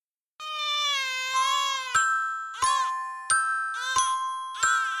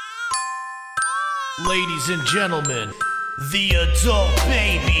Ladies and gentlemen, the Adult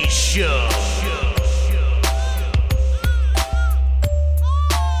Baby Show.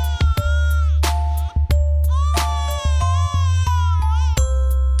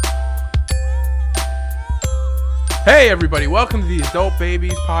 Hey everybody, welcome to the Adult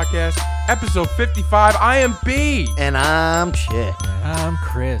Babies Podcast, episode 55. I am B. And I'm Chick. I'm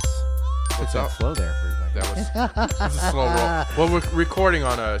Chris. What's Went up? slow there for a second. That was a slow roll. Well, we're recording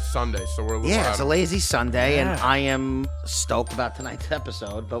on a Sunday, so we're a little Yeah, out it's a of- lazy Sunday, and Yeah. I am stoked about tonight's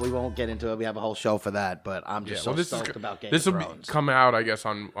episode, but we won't get into it. We have a whole show for that, but I'm just well, stoked about Game this of will be Thrones. come out, I guess,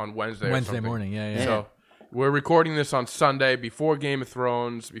 on Wednesday. or Wednesday something. morning, yeah. So we're recording this on Sunday before Game of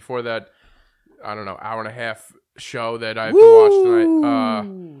Thrones, before that, I don't know, hour and a half show that I have to watch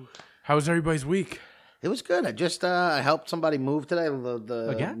tonight. How was everybody's week? It was good. I just I helped somebody move today. The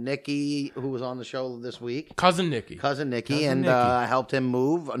Again? Nikki, who was on the show this week, Cousin Nikki. cousin Nikki, Cousin and Nikki. I helped him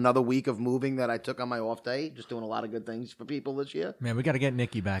move. Another week of moving that I took on my off day. Just doing a lot of good things for people this year. Man, we got to get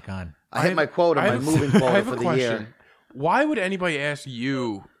Nikki back on. I hit my quota, my moving I quota have for a the question. year. Why would anybody ask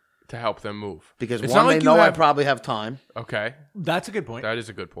you to help them move? Because It's one, not they like know you I have- probably have time, Okay, That's a good point. that is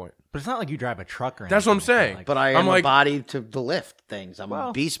a good point. But it's not like you drive a truck or anything. That's what I'm like that. saying. Like, but I I'm am like- a body to lift things. I'm Well-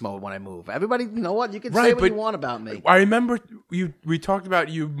 in beast mode when I move. Everybody, you know what? You can say Right, what but you want about me. I remember we talked about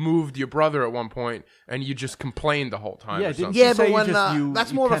you moved your brother at one point, and you just complained the whole time. Yeah, or didn't something. you Yeah, say but you when just-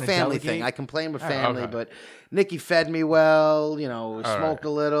 that's you more of a kinda family delegate? thing. I complain with All right, family, okay. but Nikki fed me well. You know, smoked a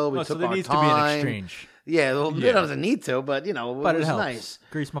little. We Oh, took so there our needs time. to be an exchange. Yeah, well, Yeah. it doesn't need to, but you know, But it it was helps. nice.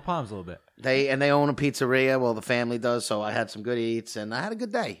 Grease my palms a little bit. They own a pizzeria. Well, the family does, so I had some good eats, and I had a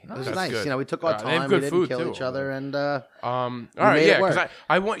good day. It was That's nice. good. You know, we took our They have time. good We didn't food, kill too. each other, and All right, made it yeah, because work.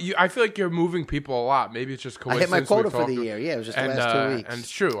 I want you. I feel like you're moving people a lot. Maybe it's just I coincidence. hit my quota we for the talked- year. Yeah, it was just the and, last 2 weeks. And it's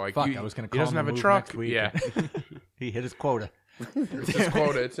true. Like Fuck, you, I was going to he call doesn't him have a to move truck. next week. Yeah, He hit his quota. it's his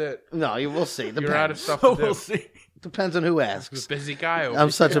quota. It's it. No, we'll see. You're out of Depends. stuff So to do. we'll see. Depends on who asks. Busy guy. Over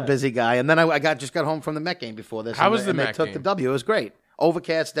I'm such a busy guy. And then I just got home from the Met game before this. How and was the and they Met took game? the W. It was great.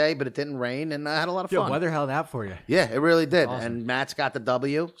 Overcast day, but it didn't rain, and I had a lot of Yo, fun. weather held out for you. Yeah, it really did. Awesome. And Matt's got the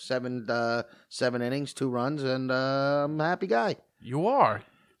W, seven innings, 2 runs, and I'm a happy guy. You are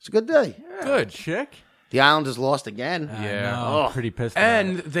It's a good day. good. Chick? The Islanders lost again. Yeah. I know, I'm pretty pissed about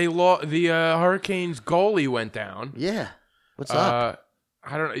And it. they the Hurricanes goalie went down. Yeah. What's up?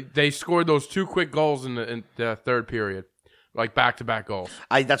 I don't know. They scored those 2 quick goals in the third period, like back-to-back goals.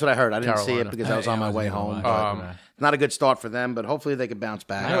 That's what I heard. I didn't see Carolina. it because I was on my way home. But, But not a good start for them, but hopefully they could bounce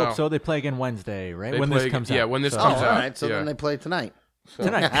I back. know. hope so. They play again Wednesday, right? They When play- this comes yeah, out. when this So- Oh, comes all out. right. So Yeah. then they play tonight.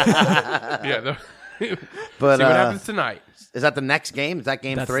 Tonight. Yeah. But See what happens tonight. is that the next game? Is that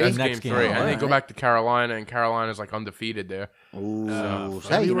game That's 3? That's next game game. 3. Oh, and they all go right. back to Carolina, and Carolina's like undefeated there. Ooh. So,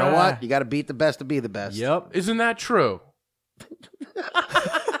 Hey, you know maybe, what? You got to beat the best to be the best. Yep. Isn't that true?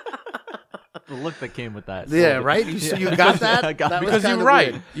 The look that came with that. Yeah, right? You got that? I got That it. was Because you're kinda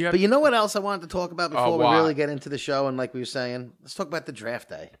right. weird. You have- But you know what else I wanted to talk about before we what? really get into the show? And like we were saying, let's talk about the draft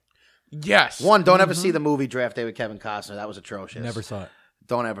day. Yes. One, don't ever see the movie Draft Day with Kevin Costner. That was atrocious. Never saw it.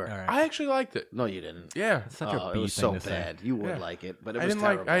 Don't ever. All right. I actually liked it. No, you didn't. Yeah. Such Oh, a it B was thing so to say. bad. You would Yeah. like it, but it I was didn't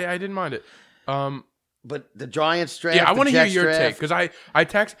terrible. like. I didn't mind it. But the Giants draft. Yeah, I want to hear your draft, take because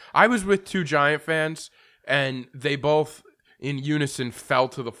I was with 2 Giant fans and they both in unison fell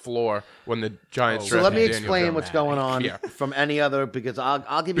to the floor when the Giants So drafted let me Daniel explain Jones. what's going on Yeah. from any other because I'll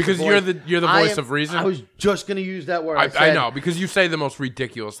give you Because some you're voice. the voice of reason? I was just going to use that word. I said- know because you say the most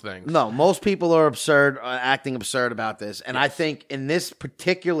ridiculous things. No, most people are acting absurd about this, and I think in this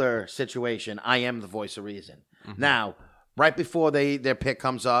particular situation, I am the voice of reason. Mm-hmm. Now, right before their pick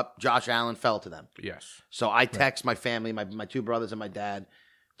comes up, Josh Allen fell to them. Yes. So I text my family, my 2 brothers and my dad.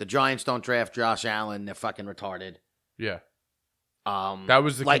 The Giants don't draft Josh Allen; they're fucking retarded. Yeah. That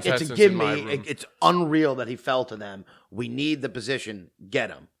was the Like it's a consensus give in my me. room. It's unreal that he fell to them. We need the position. Get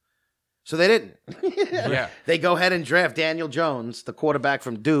him. So they didn't. Yeah. They go ahead and draft Daniel Jones, the quarterback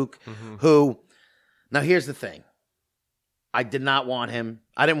from Duke, Mm-hmm. who. Now here's the thing. I did not want him.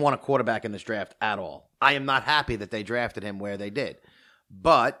 I didn't want a quarterback in this draft at all. I am not happy that they drafted him where they did.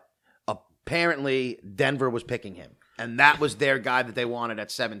 But apparently Denver was picking him. And that was their guy that they wanted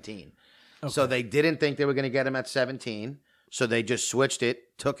at 17. So they didn't think they were going to get him at 17. So they just switched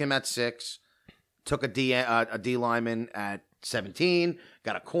it, took him at 6, took a D lineman at 17,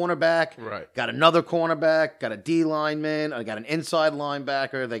 got a cornerback, Right. got another cornerback, got a D lineman, got an inside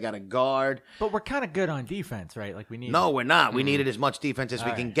linebacker, they got a guard. But we're kind of good on defense, right? Like we need. No, we're not. We needed as much defense as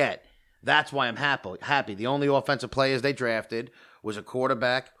we can get. That's why I'm happy. The only offensive players they drafted was a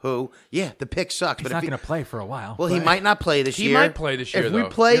quarterback who, yeah, the pick sucks. He's but not if going to play for a while. well, he might not play this He year. might play this year, If we though,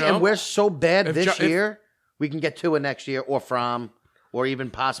 play you know? and we're so bad If this Jo- if- year, we can get Tua next year or Fromm or even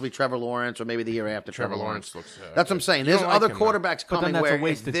possibly Trevor Lawrence, or maybe the year after Trevor Trevor Lawrence looks. That's what I'm saying. You There's don't like other him, though. quarterbacks But coming then that's where a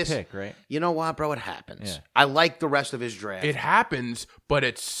wasted this, pick, right? You know what, bro? It happens. Yeah. I like the rest of his draft. It happens, but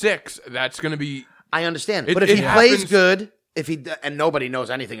at 6, that's going to be. I understand, It- but if it he plays happens- good, and nobody knows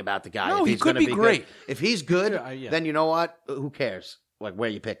anything about the guy, No, if he he's could gonna be great. Good, if he's good, Yeah. then you know what? Who cares? Like where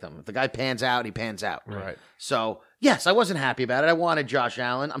you picked him. If the guy pans out, he pans out. Right. So yes, I wasn't happy about it. I wanted Josh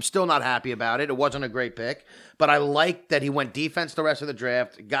Allen. I'm still not happy about it. It wasn't a great pick, but I liked that he went defense the rest of the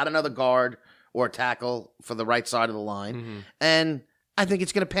draft, got another guard or tackle for the right side of the line, and I think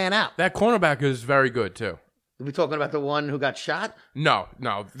it's going to pan out. That cornerback is very good too. Are we talking about the one who got shot? No,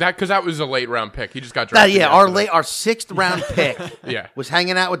 that was a late round pick. He just got drafted. Yeah, after that. our 6th round pick Yeah. was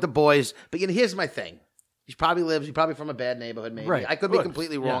hanging out with the boys. But here's my thing. He's probably from a bad neighborhood, maybe. Right. I could be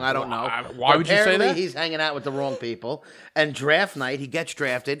completely wrong. I don't know. Why But would you say apparently that? he's hanging out with the wrong people. And draft night, he gets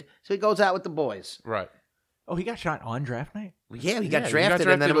drafted, so he goes out with the boys. Right. Oh, he got shot on draft night? Yeah, he Yeah, got he drafted,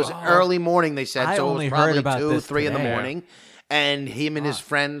 got and then it was drafted. early morning, they said. I so only it was heard probably about 2, this 3 in the today. morning. And him and his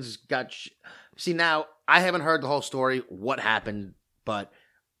friends got... See, now, I haven't heard the whole story, what happened, but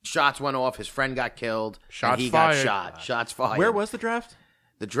shots went off, his friend got killed, Shots and he fired. got shot. Shots fired. Where was the draft?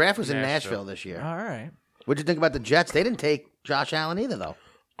 The draft was in Nashville. Nashville this year. All right. What'd you think about the Jets? They didn't take Josh Allen either, though.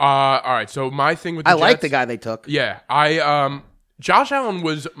 All right. So my thing with the I like Jets- the guy they took. Yeah, Josh Allen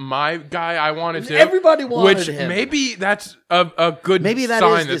was my guy. I wanted to. Everybody wanted which him. Maybe that's a good. Maybe that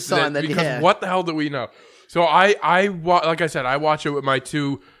sign is the sign that- because yeah. what the hell do we know? So like I said, I watch it with my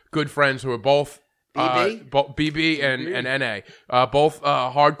 2 good friends who are both BB? BB and NA, both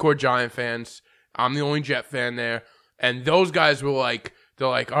hardcore Giant fans. I'm the only Jet fan there, and those guys were like, they're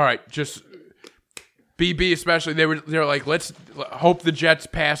like, all right, just. BB especially, they're like, let's hope the Jets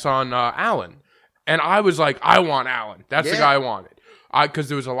pass on Allen. And I was like, I want Allen. That's the Yeah. guy I wanted. Because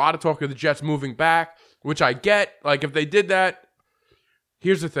there was a lot of talk of the Jets moving back, which I get. Like, if they did that,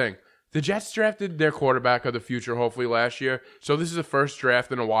 here's the thing. The Jets drafted their quarterback of the future, hopefully, last year. So this is the first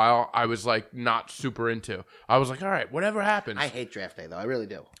draft in a while I was, like, not super into. I was like, all right, whatever happens. I hate draft day, though. I really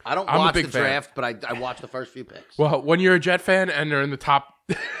do. I don't I'm a watch big the fan. draft, but I watch the first few picks. Well, when you're a Jet fan and they're in the top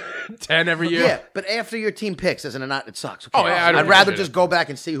 10 every year. Yeah, but after your team picks, doesn't it not? It sucks. Who Oh, cares? yeah, I don't I'd rather give a just shit. go back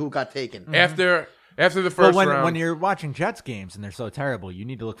and see who got taken. After the Well, first when, round. when you're watching Jets games and they're so terrible, you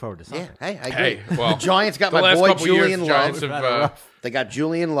need to look forward to Yeah, something. hey, I agree. Hey, well, the Giants got the my last boy couple years, Julian the Love. Giants have, They got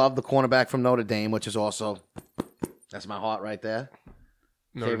Julian Love, the cornerback from Notre Dame, which is also that's my heart right there.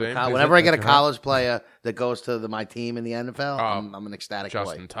 Notre Favorite Dame. col- Is Whenever it? I get a That's your college player that goes to my team in the NFL, I'm an ecstatic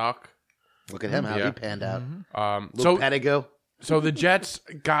Justin boy. Tuck. Look at him, how Yeah. he panned out. So Luke Pettigrew. So the Jets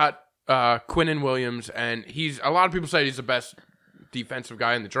got Quinnen Williams, and a lot of people say he's the best defensive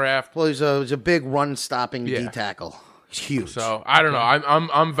guy in the draft. Well, he's a big run-stopping D Yeah. tackle. He's huge. So I don't know.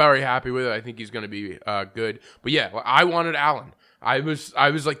 I'm very happy with it. I think he's going to be good. But yeah, I wanted Allen. I was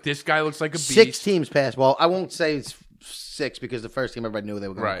like, this guy looks like a beast. 6 teams passed. Well, I won't say it's 6 because the first team everybody knew they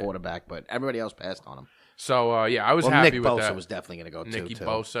were going Right. to quarterback, but everybody else passed on him. So yeah, I was Well, happy Nick with Bosa that. was definitely going to go Nicky too.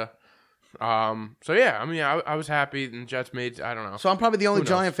 Bosa. So yeah, I mean, I was happy, and Jets made. I don't know. So I'm probably the only knows?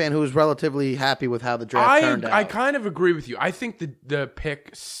 Giant fan who was relatively happy with how the draft turned out. I kind of agree with you. I think the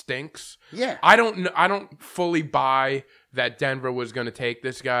pick stinks. Yeah. I don't fully buy that Denver was going to take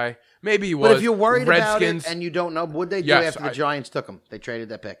this guy. Maybe he was. But if you're worried Redskins, about it and you don't know, what'd they do Yes, after the Giants took him? They traded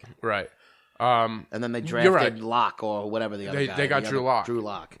their pick. right. And then they You're right. drafted Locke or whatever the other They- guy. they got the Drew other- Lock. Drew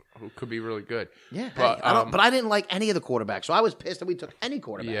Lock. Who could be really good. Yeah, But, hey, but I didn't like any of the quarterbacks, so I was pissed that we took any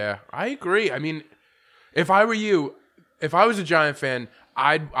quarterback. Yeah, I agree. I mean, if I were you, if I was a Giant fan,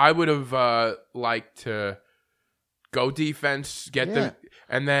 I would have liked to go defense, get them,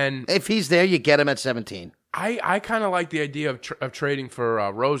 and then If he's there, you get him at 17. I kind of like the idea of trading for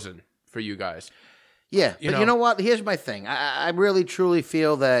Rosen for you guys. Yeah, but know. you know what? Here's my thing. I really, truly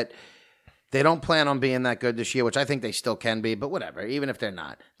feel that they don't plan on being that good this year, which I think they still can be, but whatever, even if they're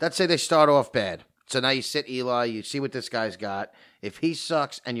not. Let's say they start off bad. So now you sit Eli, you see what this guy's got. If he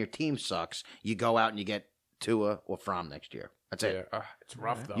sucks and your team sucks, you go out and you get Tua or Fromm next year. That's it. Yeah, it's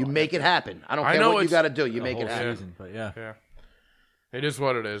rough though. You make it happen. I don't I care know what you it's got to do. You The make whole it happen. season, but yeah. Yeah, it is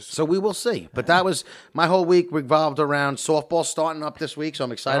what it is. So we will see. But that was my whole week revolved around softball starting up this week. So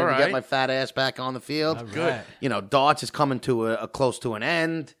I'm excited All to get right. my fat ass back on the field. All Good. right. You know, darts is coming to a close to an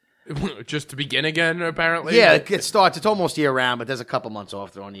end. Just to begin again, apparently. Yeah, it starts. It's almost year round, but there's a couple months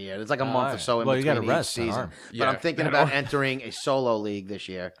off during the year. There's like a month or right. so in Well, you between gotta each rest the season. arm. But Yeah, I'm thinking that about arm. entering a solo league this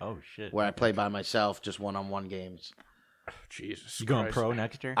year, Oh shit. where I play by myself, just one-on-one games. Jesus. You going Christ. pro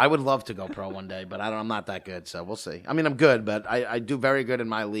next year? I would love to go pro one day, but I'm not that good, so we'll see. I mean, I'm good, but I do very good in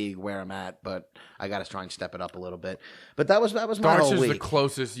my league where I'm at, but I got to try and step it up a little bit. But that was my Darts whole is the week.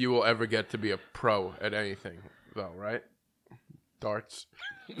 closest you will ever get to be a pro at anything, though, right? darts.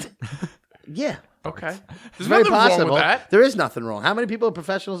 Yeah, Okay. it's There's very nothing wrong possible. with that. There is nothing wrong. How many people are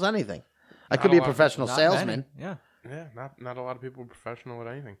professionals? at Anything. I could a be a lot. professional Not salesman. many. Yeah. Yeah, not a lot of people are professional at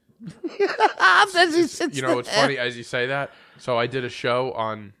anything. As he sits You know, it's there. funny as you say that. So I did a show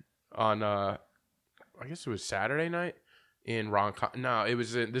on I guess it was Saturday night in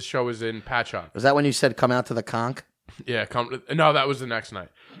this show was in Patchogue. Was that when you said come out to the conch? Yeah, no, that was the next night.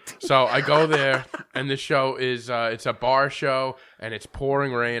 So I go there, and this show is it's a bar show, and it's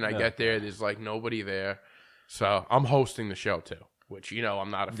pouring rain. I get there, there's like nobody there, so I'm hosting the show too, which I'm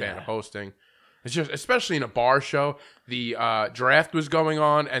not a fan of hosting. It's just, especially in a bar show, the draft was going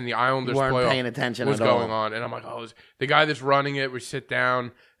on, and the Islanders Weren't playoff paying attention was at all. going on, and I'm like, the guy that's running it. We sit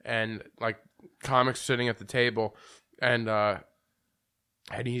down, and like comics sitting at the table, and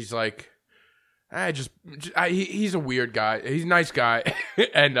he's like. He's a weird guy. He's a nice guy,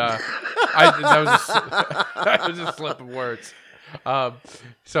 and that was a slip of words.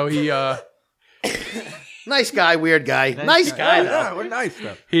 So he Nice guy, weird guy. Nice guy, though. Yeah, we're nice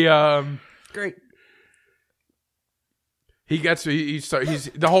though. he Great. he gets he's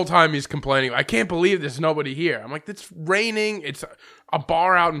the whole time he's complaining. I can't believe there's nobody here. I'm like, it's raining. It's a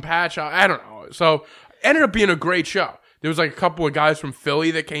bar out in Patch. I don't know. So ended up being a great show. There was like a couple of guys from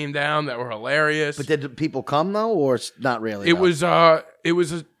Philly that came down that were hilarious. But did people come though, or not really? It though?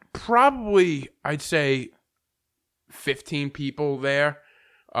 was probably, I'd say, 15 people there,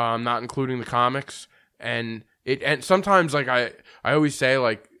 not including the comics. And sometimes, like I always say,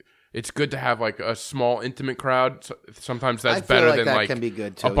 like it's good to have like a small intimate crowd. Sometimes that's I feel better like than that like can be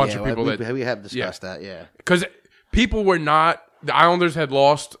good too. a bunch of people we have discussed that. Yeah, because people were not. The Islanders had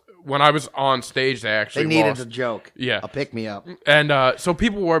lost. When I was on stage, they actually they needed lost. a joke. Yeah. a pick me up. And so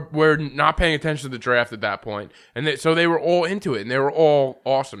people were not paying attention to the draft at that point. And so they were all into it, and they were all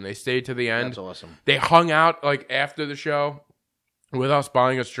awesome. They stayed to the end. That's awesome. They hung out like after the show with us,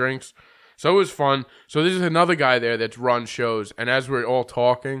 buying us drinks. So it was fun. So there's another guy there that's run shows, and as we're all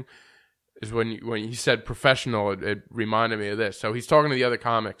talking, is when he said professional, it reminded me of this. So he's talking to the other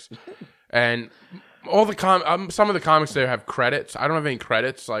comics, and all the some of the comics there have credits. I don't have any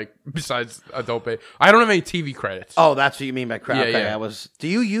credits, like besides Adult Baby. I don't have any TV credits. Oh, that's what you mean by crowd. Yeah, Okay, yeah. Do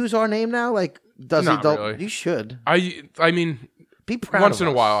you use our name now? Like, does Not he? Don't, really. You should I mean, be proud. once of in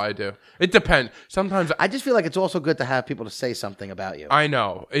a us. while I do. It depends. Sometimes I just feel like it's also good to have people to say something about you. I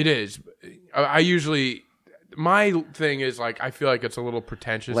know it is. I usually my thing is like I feel like it's a little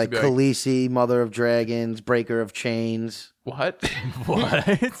pretentious. like to be Khaleesi, Mother of Dragons, Breaker of Chains. what?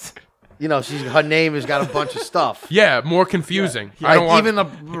 What? You know, her name has got a bunch of stuff. Yeah, more confusing. I Like don't want even the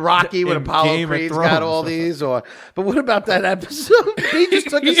Rocky with In Apollo Game of Creed's Thrones. got all these. But what about that episode? He just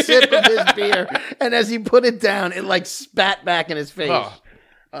took a sip of his beer, and as he put it down, it like spat back in his face.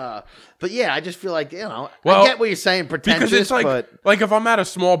 Oh. But yeah, I just feel like Well, I get what you're saying, pretentious, because it's like but if I'm at a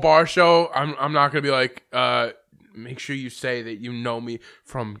small bar show, I'm not gonna be like make sure you say that you know me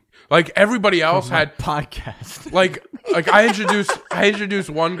from like everybody else had podcast. like I introduced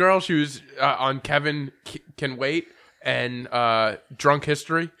one girl. She was on Kevin Can Wait and Drunk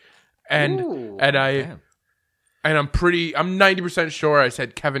History, and Ooh, I'm 90% sure I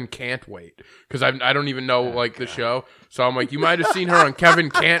said Kevin Can't Wait because I don't even know like the show. So I'm like, you might have seen her on Kevin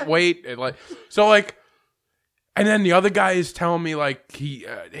Can't Wait, and like so like. And then the other guy is telling me like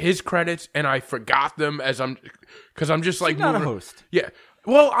his credits, and I forgot them because I'm just like not a moving- host. Yeah,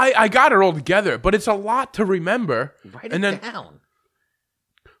 well, I got it all together, but it's a lot to remember. write and it then down.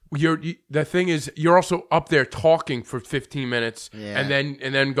 the thing is, you're also up there talking for 15 minutes, Yeah. and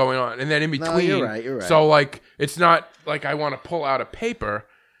then going on, and then in between. you're right, you're right. So like, it's not like I want to pull out a paper.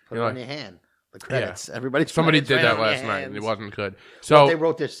 Put You it know, on your hand. The credits. Everybody. Somebody credits did right that on your last night, and it hands. wasn't good. So They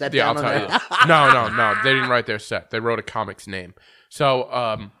wrote their set yeah, I'll down on tell there. you. No, they didn't write their set. They wrote a comic's name.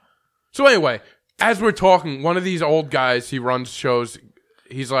 So, so anyway, as we're talking, one of these old guys, he runs shows.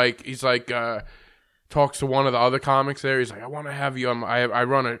 He's like, talks to one of the other comics there. He's like, I want to have you on. I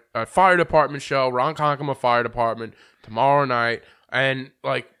run a fire department show, Ronkonkoma Fire Department, tomorrow night, and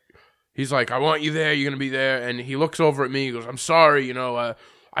like, he's like, I want you there. You're gonna be there. And he looks over at me. He goes, I'm sorry,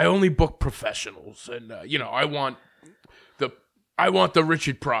 I only book professionals, and I want the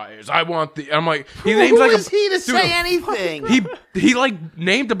Richard Pryors. I'm like, he names Who like is he to dude, say anything? he like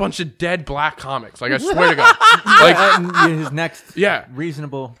named a bunch of dead black comics. Like I swear to God, like His next yeah.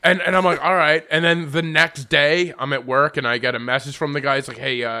 reasonable. And I'm like, all right. And then the next day, I'm at work and I get a message from the guy. He's like,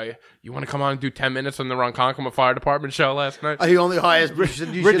 hey, you want to come on and do 10 minutes on the Ronkonkoma Fire Department show last night? He only hires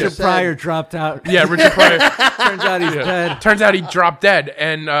Richard Pryor dropped out. Yeah, Richard Pryor. Turns out he's dead. Turns out he dropped dead,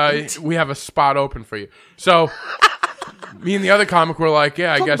 and we have a spot open for you. So me and the other comic were like,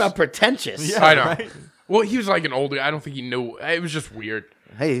 yeah, I Talk guess. about pretentious. I know. Right? Well, he was like an older. I don't think he knew. It was just weird.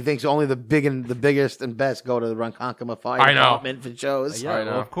 Hey, he thinks only the biggest and best go to the Ronkonkoma Fire I know. Department for shows. Yeah, I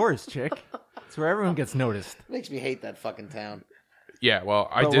know. well, of course, chick. It's where everyone gets noticed. Makes me hate that fucking town. Yeah, well,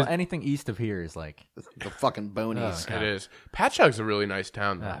 I But, did. well, anything east of here is like. The fucking bonies. Oh, It is. Patchogu's a really nice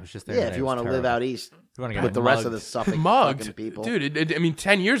town, though. I was just there Yeah, today, if you it was want to live terrible. out east You wanna get with the rest of the mugged. Suffolk Mugged, fucking people. dude. I mean,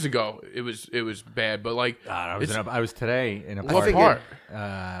 10 years ago, it was bad, but like, I was today in a what park,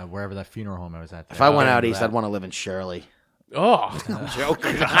 part? wherever that funeral home I was at. If I went out east, I'd want to live in Shirley. Oh, I'm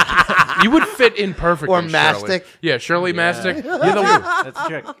joking. you would fit in perfectly. Or Shirley. Mastic. Yeah, Shirley Mastic. You're That's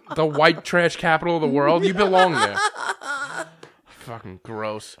chick. the white trash capital of the world. You belong there. Fucking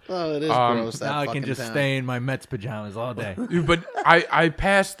gross. Oh, it is gross. That Now I can fucking just town. stay in my Mets pajamas all day. Dude, but I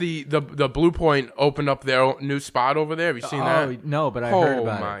passed the Blue Point opened up their new spot over there. Have you seen Oh that? no, but I heard Oh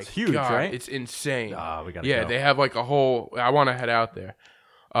about my it. It's huge, God, right? It's insane. Oh, we gotta Yeah, go. they have like a whole. I want to head out there.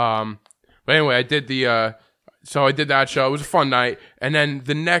 But anyway, I did the. So I did that show. It was a fun night, and then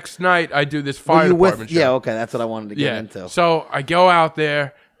the next night I do this fire Were you department with? show. Yeah, okay, that's what I wanted to get Yeah. into. So I go out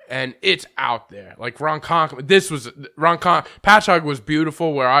there, and it's out there. Like Ronkonkoma. This was Patchogue was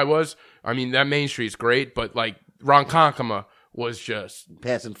beautiful where I was. I mean, that Main Street's great, but like Ronkonkoma was just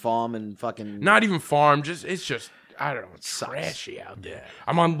Passing farm and fucking. not even farm. It's just I don't know. It's trashy out there.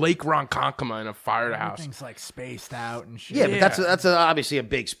 I'm on Lake Ronkonkoma in a firehouse. Everything's like spaced out and shit. Yeah, but that's obviously a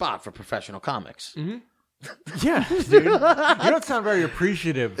big spot for professional comics. Mm-hmm. Yeah, dude. You don't sound very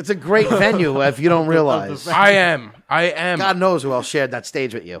appreciative. It's a great venue if you don't realize. I am. God knows who else shared that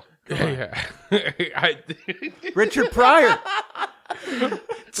stage with you. Yeah. Richard Pryor.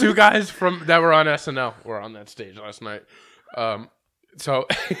 Two guys that were on SNL were on that stage last night. So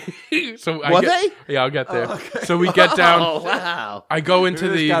Were they? Yeah, I'll get there. So we get down. Oh wow! I go into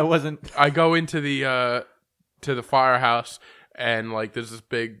This guy wasn't. I go into the to the firehouse, and like there's this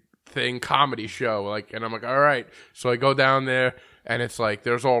big comedy show, like, and I'm like, all right. So I go down there, and it's like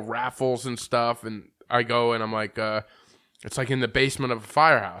there's all raffles and stuff, and I go and I'm like, it's like in the basement of a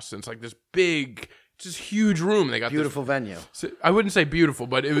firehouse, and it's like this big, just huge room. They got Beautiful venue. I wouldn't say beautiful,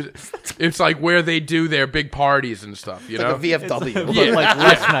 but it's like where they do their big parties and stuff. You know, Like a VFW. Yeah. Like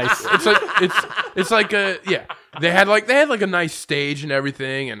less nice. it's like it's like a They had like a nice stage and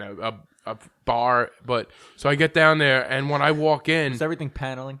everything and a bar, but so I get down there and when I walk in, Is everything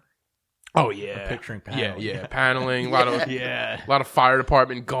paneling? oh yeah, picturing paneling. yeah, paneling, a lot of Yeah. a lot of fire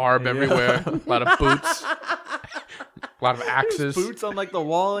department garb everywhere, a lot of boots, a lot of axes. Boots on like the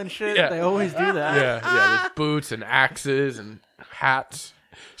wall and shit. Yeah. They always do that. Yeah, there's boots and axes and hats.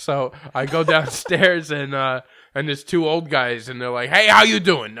 So I go downstairs and there's two old guys and they're like, "Hey, how you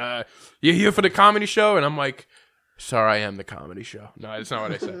doing? You here for the comedy show?" And I'm like, "Sorry, I am the comedy show." No, that's not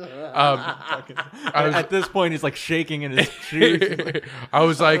what I said. At this point, he's like shaking in his shoes. I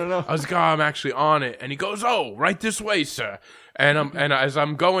was like, "Oh, I'm actually on it." And he goes, "Oh, right this way, sir." And as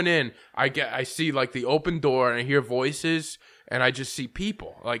I'm going in, I see like the open door and I hear voices and I just see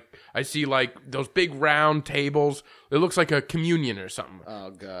people. Like I see like those big round tables. It looks like a communion or something.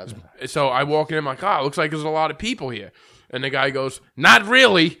 Oh god! So I walk in, I'm like, it looks like there's a lot of people here. And the guy goes, "Not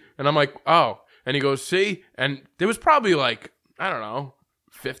really." And I'm like, "Oh." And he goes, "See?" And there was probably like, I don't know,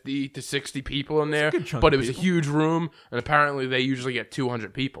 50 to 60 people in there. But it was a huge room. And apparently they usually get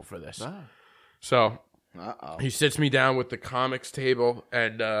 200 people for this. So he sits me down with the comics table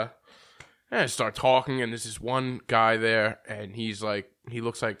and I start talking. And there's this one guy there. And he's like, he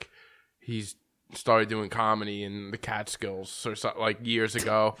looks like he's started doing comedy in the Catskills or something like years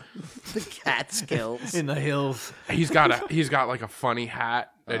ago. The Catskills. In the hills. He's got like a funny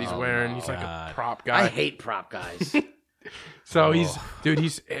hat that he's wearing. He's like a prop guy. I hate prop guys. So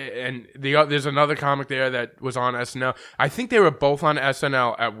there's another comic there that was on SNL. I think they were both on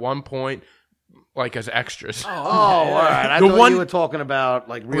SNL at one point, like as extras. Oh, all right. I The thought one- you were talking about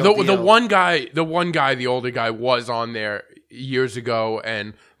like real the deal. one guy, the older guy was on there years ago,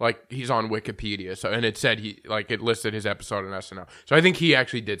 and like he's on Wikipedia. So and it said it listed his episode on SNL. So I think he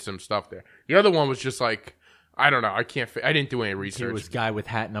actually did some stuff there. The other one was just like, I don't know. I didn't do any He research. was guy with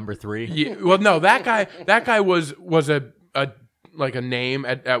hat number 3. Yeah, well, no, that guy was a like a name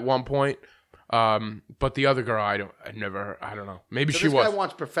at one point. But the other girl, I don't know. Maybe So she this was. guy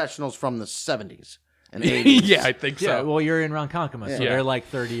wants professionals from the 70s and 80s. Yeah, I think Yeah, so. well, you're in Ronkonkoma, so Yeah. they're like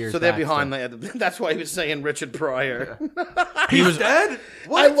 30 years So they're back behind. still. That's why he was saying Richard Pryor. He was dead.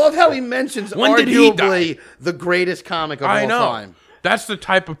 I love how he mentions When did he arguably the greatest comic of I all know. time. That's the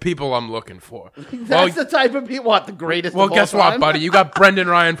type of people I'm looking for. That's the type of people. What the greatest? Well, of all guess what, time? buddy? You got Brendan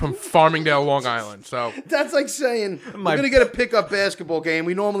Ryan from Farmingdale, Long Island. So That's like saying we're gonna get a pickup basketball game.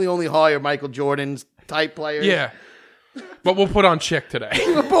 We normally only hire Michael Jordan's type players. yeah, but we'll put on Chick today.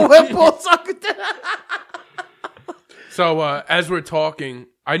 But we're both So as we're talking,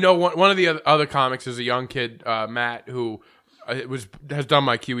 I know one of the other comics is a young kid, Matt, who has done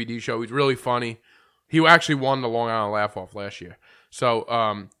my QED show. He's really funny. He actually won the Long Island Laugh Off last year.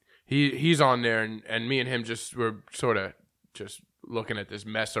 So he's on there, and me and him just were sort of just looking at this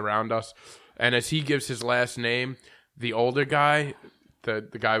mess around us. And as he gives his last name, the older guy, the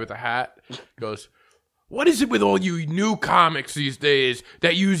guy with the hat, goes, "What is it with all you new comics these days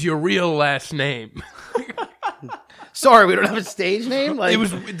that use your real last name?" Sorry, we don't have a stage name. Like It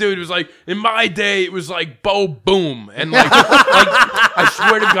was like in my day, it was like Bo Boom, and like I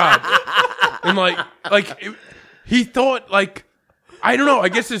swear to God, and he thought like I don't know. I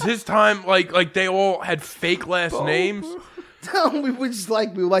guess it's his time. Like they all had fake last names. we just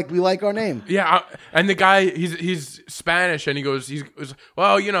we like our name. Yeah, and the guy he's Spanish, and he goes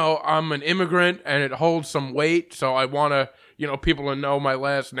well, I'm an immigrant, and it holds some weight, so I want to people to know my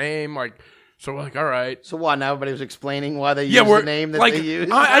last name, like. So we're like, all right. So what? Now everybody was explaining why they use the name that they use.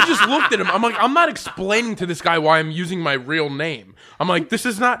 I just looked at him. I'm like, I'm not explaining to this guy why I'm using my real name. I'm like, this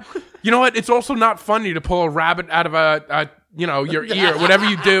is not. You know what? It's also not funny to pull a rabbit out of your ear, whatever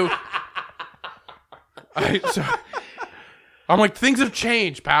you do. I'm like, things have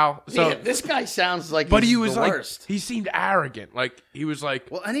changed, pal. So Man, this guy sounds like. But he's he was the like, worst. he seemed arrogant. Like he was like,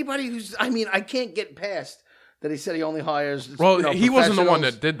 well, anybody who's. I mean, I can't get past. That he said he only hires. Well, he wasn't the one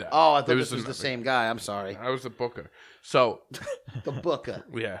professionals. that did that. Oh, I thought It this was the same guy. I'm sorry. I was the booker. So The booker.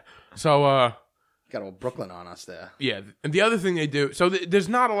 yeah. So Got old Brooklyn on us there. yeah. And the other thing they do. So there's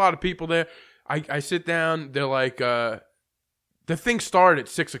not a lot of people there. I sit down. They're like, the thing started at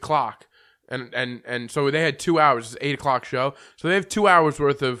 6:00, and so they had 2 hours. It's 8:00 show. So they have 2 hours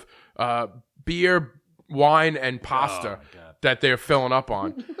worth of beer, wine, and pasta that they're filling up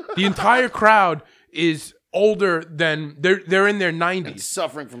on. The entire crowd is older than they're in their 90s,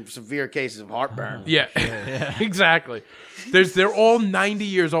 Suffering from severe cases of heartburn. yeah. Exactly. They're all 90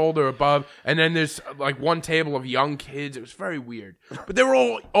 years old or above, and then there's like one table of young kids. It was very weird, but they were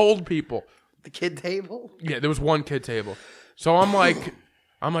all old people. The kid table. Yeah, there was one kid table. So I'm like,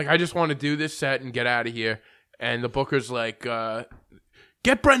 I just want to do this set and get out of here. And the booker's like,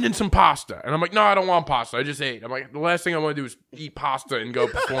 get Brendan some pasta. And I'm like, no, I don't want pasta. I just ate. I'm like, the last thing I want to do is eat pasta and go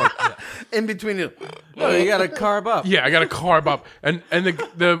perform. In between you. No, you got to carb up. Yeah, I got to carb up. And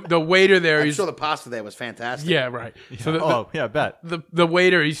the waiter there, I'm he's sure the pasta there was fantastic. yeah, right. So I bet. the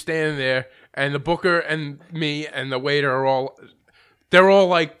waiter, he's standing there, and the booker and me and the waiter are all. They're all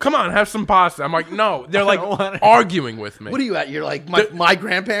like, come on, have some pasta. I'm like, no. They're like arguing with me. What are you at? You're like my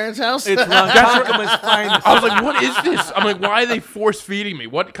grandparents' house? It's Ronkonkama's finest. I was like, what is this? I'm like, why are they force feeding me?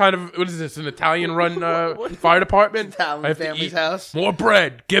 What is this? An Italian run fire department? Italian I have to family's eat house? more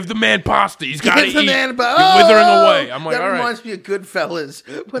bread. Give the man pasta. He's got to eat. Give the man You're withering away. I'm like, that all right. reminds me of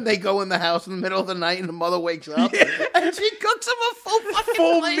Goodfellas when they go in the house in the middle of the night and the mother wakes up and she cooks him a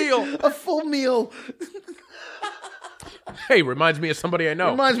full meal. A full meal. Hey, reminds me of somebody I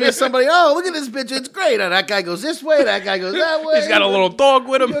know. Reminds me of somebody. Oh, look at this bitch. It's great. And that guy goes this way. That guy goes that way. He's got a little dog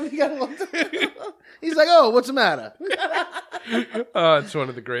with him. He's like, oh, what's the matter? It's one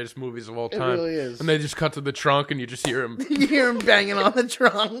of the greatest movies of all time. really is. And they just cut to the trunk and you just hear him. You hear him banging on the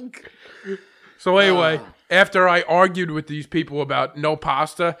trunk. So anyway, after I argued with these people about no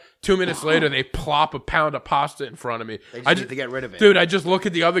pasta, 2 minutes later they plop a pound of pasta in front of me. They just need to get rid of it. Dude, I just look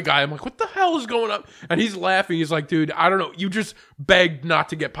at the other guy. I'm like, what the hell is going on? And he's laughing. He's like, dude, I don't know. You just begged not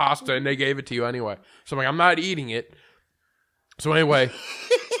to get pasta and they gave it to you anyway. So I'm like, I'm not eating it. So anyway,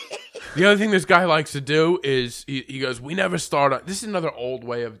 the other thing this guy likes to do is he goes, we never start on. This is another old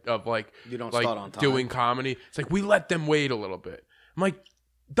way of like, You don't like start on time. doing comedy. It's like, we let them wait a little bit. I'm like,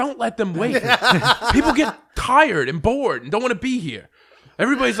 don't let them wait. People get tired and bored and don't want to be here.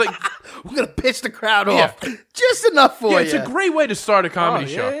 Everybody's like, we're going to piss the crowd off. Just enough for yeah, you. it's a great way to start a comedy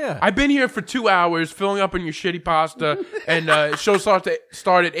yeah, show. yeah. I've been here for 2 hours filling up on your shitty pasta, and show starts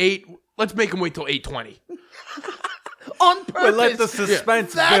at 8. Let's make them wait till 8:20. On purpose. But let the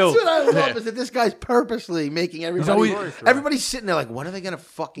suspense That's build. what I love is that this guy's purposely making everybody. Everybody's sitting there like, when are they going to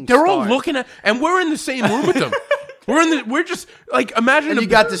fucking They're start? all looking at, and we're in the same room with them. We're just like, imagine And you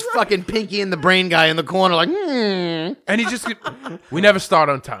got this fucking Pinky and the Brain guy in the corner like, and he just, we never start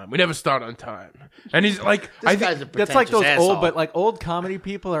on time. We never start on time. And he's like, This guy's a That's like those pretentious asshole. old comedy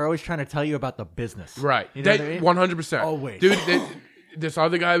people are always trying to tell you about the business. right. You know what I mean? 100%. Always. Dude, this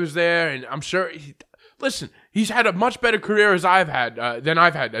other guy was there, and I'm sure, listen, he's had a much better career than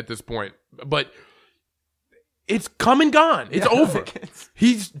I've had at this point. But it's come and gone. It's over.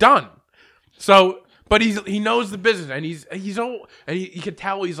 He's done. So, but he knows the business, and he's old, and he can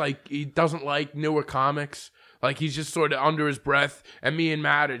tell he's like, he doesn't like newer comics. Like he's just sort of under his breath, and me and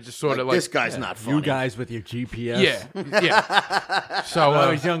Matt are just sort of like this guy's not funny. You guys with your GPS. Yeah. So When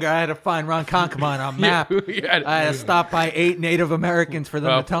I was younger, I had to find Ron Conkamon on a map. yeah. I had to stop by 8 Native Americans for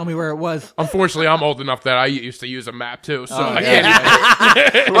them Well, to tell me where it was. Unfortunately, I'm old enough that I used to use a map too. So I Yeah.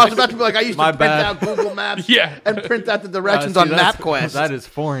 can't. I was about to be like, I used My to print bad. out Google Maps Yeah. and print out the directions See, on that's- MapQuest. That is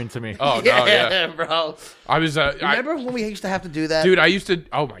foreign to me. Oh no, yeah. bro. I was. Remember when we used to have to do that? Dude, I used to.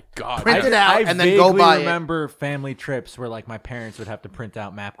 Oh my god. Print it out I and then go vaguely buy it. remember family trips where like my parents would have to print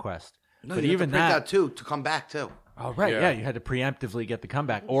out MapQuest. No, but you have even to print that, out too to come back too. oh right, Yeah. yeah, you had to preemptively get the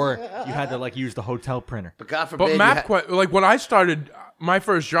comeback, or you had to like use the hotel printer. But God forbid. But MapQuest, like when I started, my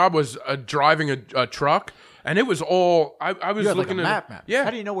first job was driving a truck, and it was all I was You had like looking a at. map. Yeah, How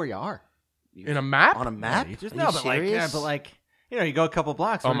do you know where you are? in a map. on a map. You just Are no, you but like serious? you know, you go a couple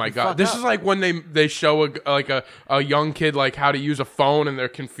blocks. Oh what if my you god! fuck This up? is like when they show a young kid like how to use a phone and they're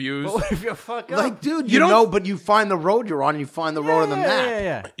confused. What if you fuck up? Like, dude, You you don't- know, but you find the road you're on, and you find the road on the map.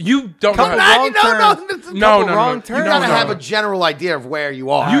 Yeah. You don't know. Couple how- wrong turns. No, no, wrong no. turns. You gotta no, have no. a general idea of where you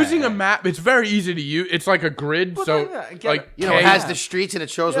are. Using a map, it's very easy to use. It's like a grid, Well, so then, get like it. You know, it K- has the streets and it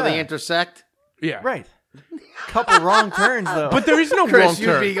shows where they Yeah. intersect. yeah, Right. Couple wrong turns though. But there is no wrong Chris, you'd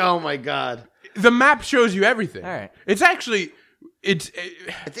turn. be, oh my god, The map shows you everything. All right. It's actually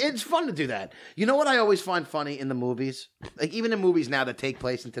it's fun to do that. You know what I always find funny in the movies, like even in movies now that take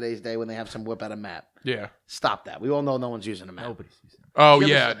place in today's day when they have some whip out a map. yeah. Stop that. We all know no one's using a map. nobody's using it. Oh You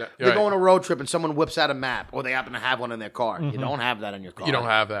yeah. ever- th- They're right. going on a road trip and someone whips out a map, or they happen to have one in their car. You don't have that in your car. You don't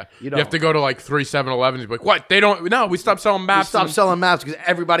have that. You You, don't. have to go to like 3 7-Elevens. Be like, what? They don't. No, we stopped selling You maps. stop and- selling maps because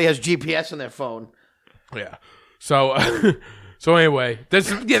everybody has GPS on their phone. Yeah. So, so anyway,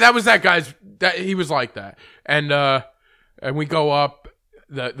 that was that guy's. That he was like that, and we go up.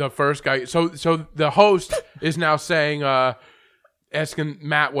 The first guy. So the host is now saying, asking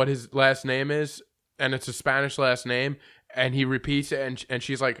Matt what his last name is, and it's a Spanish last name, and he repeats it, and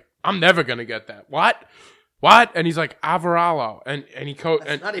she's like, I'm never gonna get that. What? And he's like Avaralo, and he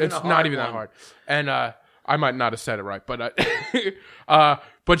and not even it's a not hard even that one. hard. And I might not have said it right, but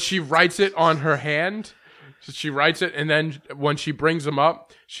but she writes it on her hand. So she writes it, and then when she brings him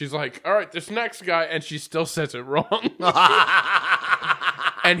up, she's like, all right, this next guy, and she still says it wrong.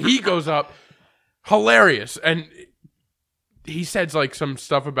 And he goes up, hilarious, and he says like some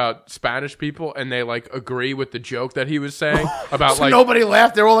stuff about Spanish people, and they like agree with the joke that he was saying about So like nobody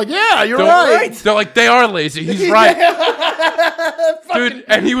laughed. They're all like, "Yeah, you're they're, right." They're like, they are lazy. He's right, dude.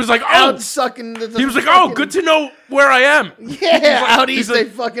 And he was like, oh, Out sucking. he was like, oh, good to know where I am. Yeah, out he's east like- they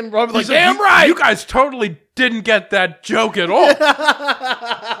fucking rub like, He's like, damn you, right. You guys totally didn't get that joke at all.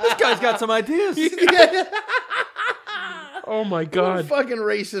 This guy's got some ideas. Oh my What god. fucking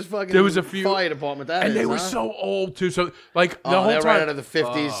racist fucking There was a few- fire department that And is, they were huh? so old too. So like the Oh, whole they're time. right out of the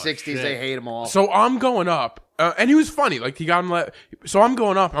 50s, 60s. shit. They hate them all. So I'm going up, and he was funny. Like he got him. So I'm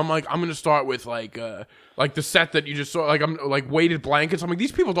going up. I'm like, I'm gonna start with like the set that you just saw. Like I'm like weighted blankets. I'm like,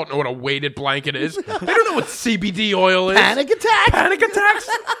 these people don't know what a weighted blanket is. They don't know what CBD oil is. Panic attack. Panic attacks?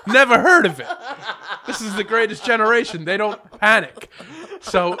 Never heard of it. This is the greatest generation. They don't panic.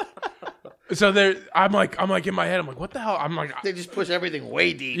 So I'm like in my head. I'm like, what the hell? I'm like, They just push everything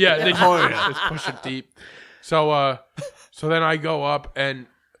way deep. yeah, they just push it deep. So then I go up, and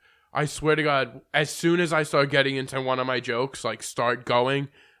I swear to God, as soon as I start getting into one of my jokes, like start going,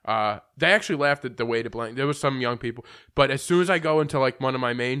 they actually laughed at the way to blank. There was some young people, but as soon as I go into like one of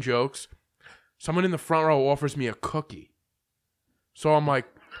my main jokes, someone in the front row offers me a cookie. So I'm like,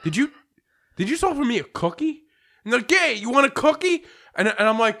 did you just offer me a cookie? And they're like, yeah, you want a cookie? And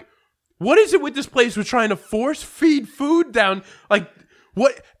I'm like, what is it with this place? We're trying to force feed food down. Like,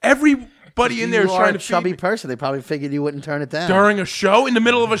 what? Everybody in there is You are trying a to chubby feed person. They probably figured you wouldn't turn it down. during a show, in the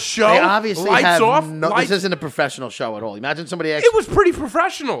middle of a show. They obviously lights have off. no. lights- This isn't a professional show at all. Imagine somebody. it was pretty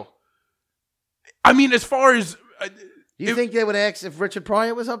professional. I mean, as far as You think they would ask if Richard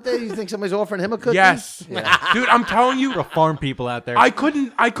Pryor was up there? You think somebody's offering him a cookie? yes, dude, I'm telling you, Real farm people out there. I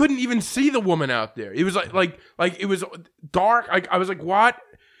couldn't even see the woman out there. It was like it was dark. I was like, what?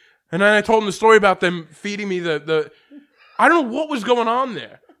 And then I told him the story about them feeding me the I don't know what was going on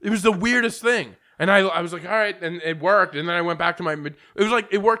there. It was the weirdest thing. And I was like, all right, and it worked. And then I went back to it was like,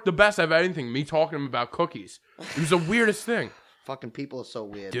 it worked the best I've had anything, me talking to him about cookies. It was the weirdest thing. Fucking people are so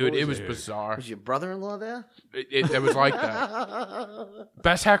weird. Dude, it was bizarre. Was your brother-in-law there? It was like that.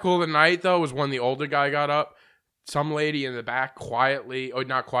 Best heckle of the night, though, was when the older guy got up. Some lady in the back quietly, or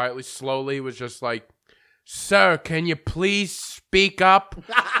not quietly, slowly was just like, sir, can you please speak up?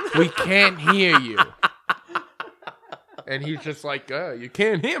 We can't hear you. and he's just like, you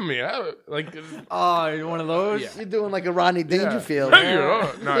can't hear me. Like, Oh, you're one of those? Yeah. You're doing like a Rodney Dangerfield.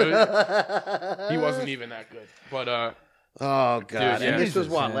 No, he wasn't even that good. But Oh God! Dude, yeah. And this was Jesus,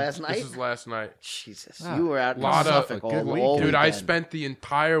 what man. last night? this is last night. Jesus, you were out in Lot of- Suffolk good all Dude, I weekend. spent the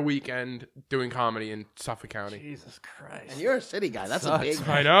entire weekend doing comedy in Suffolk County. Jesus Christ. And you're a city guy. That's a Sucks. big.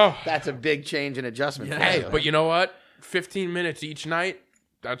 I know. That's a big change and adjustment. Yeah. For Hey, you. but you know what? 15 minutes each night.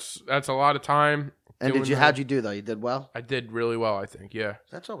 That's a lot of time. and doing did you? that. How'd you do though? You did well. I did really well, I think. Yeah.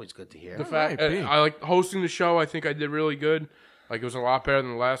 That's always good to hear. The fact right, B. I like hosting the show. I think I did really good. Like it was a lot better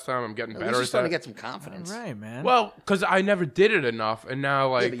than the last time. I'm getting At least better you're at starting that. to get some confidence. All right, man. Well, because I never did it enough, and now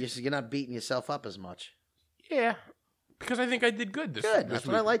Yeah, like but you're not beating yourself up as much. yeah, because I think I did good this. Good. This That's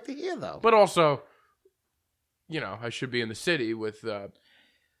what I week. like to hear, though. But also, I should be in the city with. I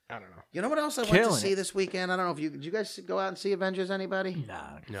don't know. You know what else I went to Killing see it. this weekend? I don't know if did you guys go out and see Avengers? Anybody?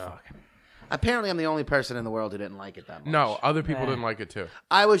 Nah, No. Apparently, I'm the only person in the world who didn't like it that much. No, other people Nah. didn't like it too.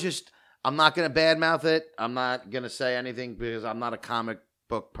 I'm not going to badmouth it. I'm not going to say anything because I'm not a comic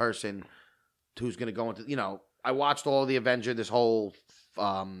book person who's going to go into, I watched all the Avenger, this whole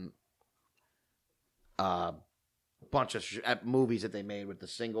bunch of movies that they made with the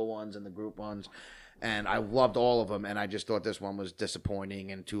single ones and the group ones. And I loved all of them. And I just thought this one was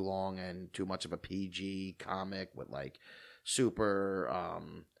disappointing and too long and too much of a PG comic with like super,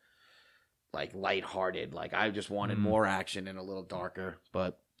 like lighthearted. Like I just wanted more action and a little darker.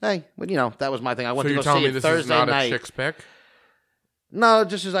 But hey, that was my thing. I went So to you're go telling see me it this Thursday is not night. a chick's pick? No,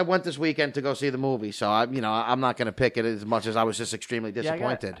 just as I went this weekend to go see the movie. So I'm not going to pick it as much as I was just extremely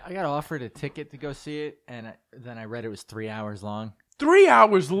disappointed. I got offered a ticket to go see it, and then I read it was 3 hours long. 3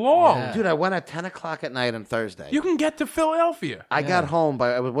 hours long. Yeah. Dude, I went at 10 o'clock at night on Thursday. You can get to Philadelphia. I got home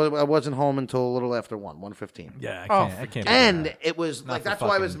I wasn't home until a little after 1:15. Yeah, Oh, I can't. And it was like for that's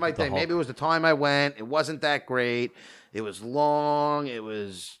why it was fucking my the thing. Hulk. Maybe it was the time I went. It wasn't that great. It was long. It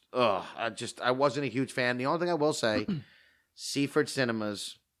was I wasn't a huge fan. The only thing I will say, Seaford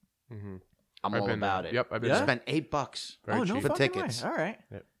Cinemas. I'm I've all been about there. it. Yep, I've been I there. spent $8 Very oh, no cheap. for fucking tickets. way. All right.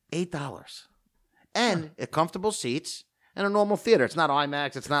 $8 and comfortable seats and a normal theater. It's not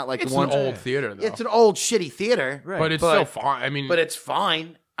IMAX. It's not like It's the an ones. old theater, though. It's an old shitty theater, Right. but it's but- still fine. I mean, but it's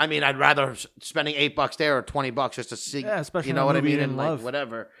fine. I mean, I'd rather spending $8 there or $20 just to see. Yeah, especially you know in a what I movie you mean, and didn't like love.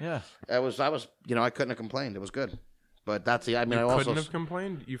 whatever. Yeah. I was, I couldn't have complained. It was good, but that's the. I mean, you I couldn't also have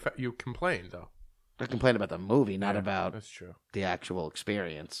complained. You complained though. I complained about the movie, not Yeah, about That's true. the actual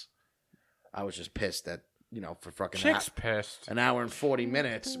experience. I was just pissed that for fucking Chick's pissed. an hour and 40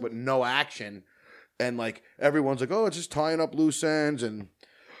 minutes with no action, and like everyone's like, oh, it's just tying up loose ends, and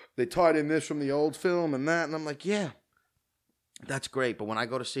they tied in this from the old film and that, and I'm like, yeah. That's great, but when I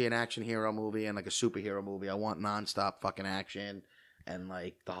go to see an action hero movie and like a superhero movie, I want nonstop fucking action, and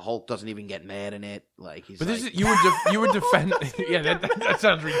like the Hulk doesn't even get mad in it. Like he's But like, this is you were defending. Yeah, that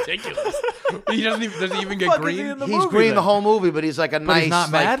sounds ridiculous. He doesn't even get fuck is green. he in the he's movie, green then? the whole movie, but he's like a But nice he's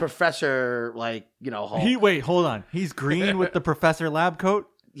not like mad? professor, like Hulk. Wait, hold on. He's green with the Professor Lab coat?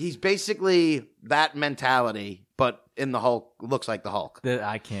 He's basically that mentality, but in the Hulk looks like the Hulk.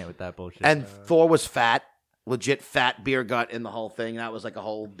 I can't with that bullshit. And Thor was fat, legit fat beer gut in the whole thing. That was like a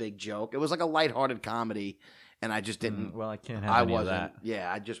whole big joke. It was like a lighthearted comedy, and I just didn't. well, I can't have I any of wasn't. that.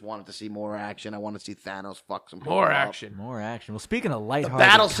 Yeah, I just wanted to see more action. I wanted to see Thanos fuck some people More up. action. More action. Well, speaking of The lighthearted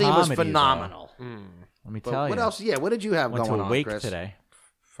battle scene was comedy, though, phenomenal. let me But tell you. what else? Yeah, what did you have Went going to a on, wake Chris? today.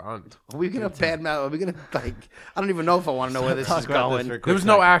 Fun. Are we gonna badmouth? Are we gonna like? I don't even know if I want to know where this Talk is about this going. for a quick There was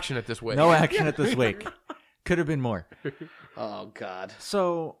no second. action at this wake. No action at this wake. Could have been more. Oh God.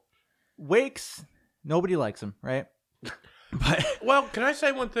 So, wakes, nobody likes them, right? But Well, can I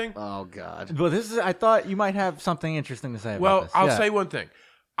say one thing? Oh God. this is. I thought you might have something interesting to say about Well, this. I'll Yeah. say one thing.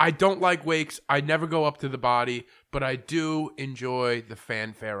 I don't like wakes. I never go up to the body, but I do enjoy the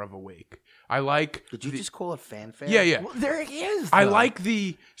fanfare of a wake. I like. Did you just call it fanfare? Yeah, yeah. Well, there he is. I though. like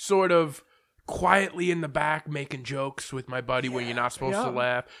the sort of quietly in the back making jokes with my buddy when you're not supposed to yeah.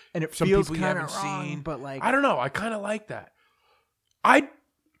 laugh. And it Some feels people you kinda haven't wrong, seen, but, like- I don't know. I kind of like that. I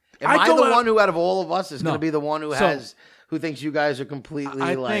Am I go the out- one who, out of all of us, is going No. to be the one who So- who thinks you guys are completely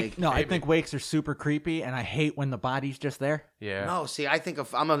I like? think no. I think wakes are super creepy, and I hate when the body's just there. Yeah. No, see, I think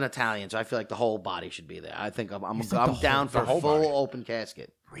I'm an Italian, so I feel like the whole body should be there. I think I'm think the down for the whole full body? open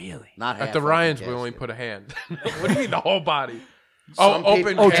casket, Really? not half At the open Ryans, we casket. only put a hand. What do you mean the whole body? Some open.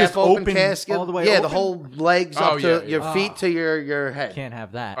 people- casket. just half open open casket, all the way Yeah, the open? whole legs Oh, up to yeah, your yeah. feet to your head. Can't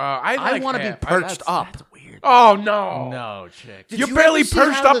have that. I I like want to be half. perched up. That's weird. Oh no. No, chick. Did You're you barely ever see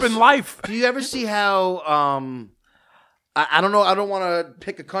perched how up this- in life. Do you ever see how I don't know. I don't want to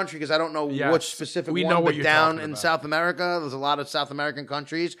pick a country because I don't know Yes, which specific we one. know what but you're down talking in about. South America, there's a lot of South American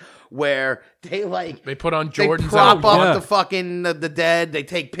countries where they They put on they Jordans. prop out. up Yeah. the fucking the dead. They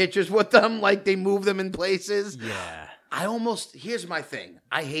take pictures with them, like they move them in places. Yeah. Here's my thing.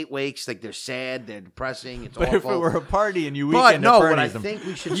 I hate wakes. Like they're sad, they're depressing. It's But awful. if it were a party and you But weekend no, at what I Bernie's them- think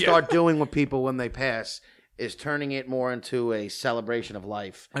we should start doing with people when they pass is turning it more into a celebration of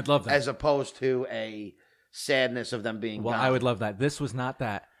life. I'd love that. as opposed to a sadness of them being Well, gone. I would love that. This was not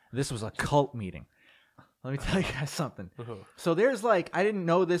that. This was a cult meeting. Let me tell you guys something. So there's like, I didn't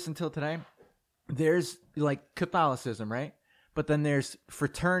know this until today. There's like Catholicism, right? But then there's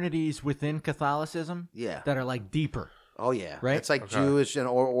fraternities within Catholicism Yeah. that are like deeper. Oh yeah, Right? It's like Jewish and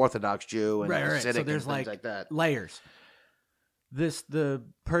or Orthodox Jew and Right. Hasidic So there's and things like that. layers. The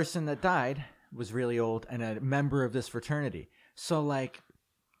person that died was really old and a member of this fraternity. So like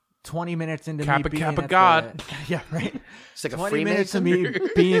 20 minutes into Kappa, me being Kappa at God. the, yeah, right. It's like a 20 minutes of me Freemason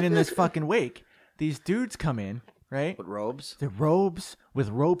being in this fucking wake. These dudes come in, right? with robes. They're robes with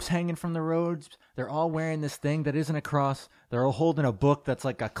ropes hanging from the robes. They're all wearing this thing that isn't a cross. They're all holding a book that's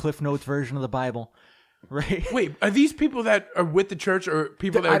like a Cliff Notes version of the Bible, right? Wait, are these people that are with the church or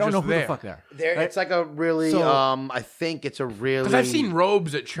people that are I don't just know who there? the fuck they are. There, Right? it's like a really. So- I think it's a really. Because I've seen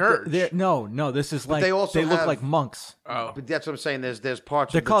robes at church. No. This is like they also look have- like monks. Oh, But that's what I'm saying. There's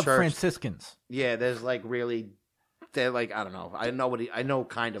parts They're of the called church. Franciscans. Yeah, there's like really. They're like I don't know. I know I know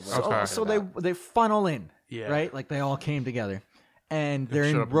kind of. What I'm Okay. talking So about. they funnel in, Yeah. right? Like they all came together, and they're showed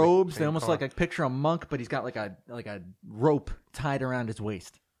in up in the robes. They same almost car. like a picture of a monk, but he's got like a rope tied around his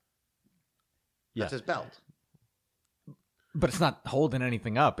waist. That's his belt. But it's not holding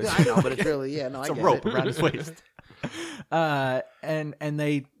anything up. It's, I know, but it's really no. it's I a get rope it. around his waist. And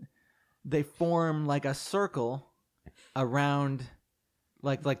they form like a circle around,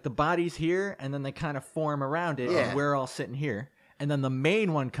 like the body's here, and then they kind of form around it. Yeah. And we're all sitting here, and then the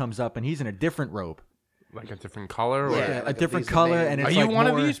main one comes up, and he's in a different robe. like a different color? Or... Yeah. a like different these are color, made- and Are it's you like one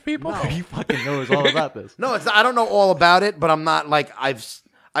more- of these people? He fucking knows all about this. No, I don't know all about it, but I'm not like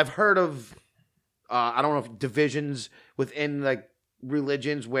I've heard of. I don't know if divisions within like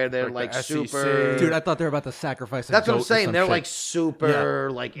religions where they're Like like, the SEC. super. Dude, I thought they were about to sacrifice a that's what goat I'm or saying. some They're shit. like super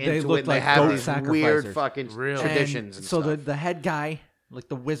like They into look it. And they like have goat these weird sacrificers. fucking Really? traditions and so stuff. the head guy, like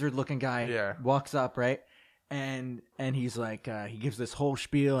the wizard looking guy, Yeah. walks up, right? And he's like, he gives this whole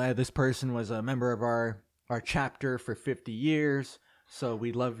spiel. This person was a member of our chapter for 50 years, so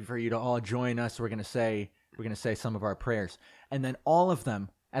we'd love for you to all join us. We're gonna say some of our prayers, and then all of them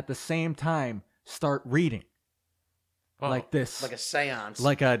at the same time start reading like this, like a seance.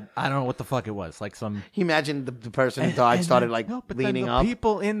 like a I don't know what the fuck it was, like some Can you imagine the person who died and started then- like no, but leaning then the up.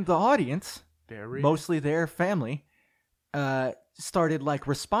 people in the audience, They're reading. mostly their family, started like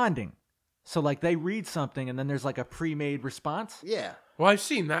responding. So like they read something and then there's like a pre-made response. Yeah. Well, I've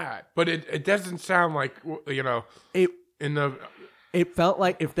seen that, but it doesn't sound like It in the. it felt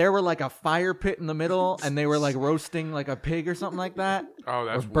like if there were like a fire pit in the middle and they were like roasting like a pig or something like that, Oh, or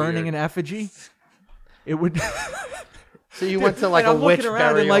that's burning weird. an effigy, it would. So you went to like and a I'm witch looking around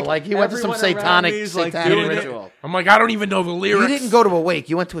and, burial, like, like you went to some everyone around me satanic is, like, satanic doing it. ritual. I'm like, I don't even know the lyrics. You didn't go to a wake.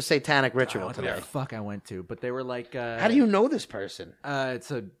 You went to a satanic I ritual don't know what today. the fuck I went to, but they were like, How do you know this person? It's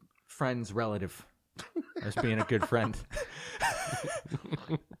a friend's relative. As being a good friend.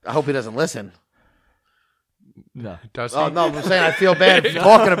 I hope he doesn't listen. No. Does Oh he? no, I'm saying I feel bad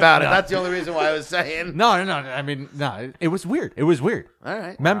talking about it. That's the only reason why I was saying. No. I mean, no. It was weird. It was weird. All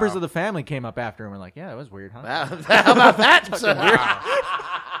right. Members of the family came up after and were like, "Yeah, that was weird, huh?" How about that?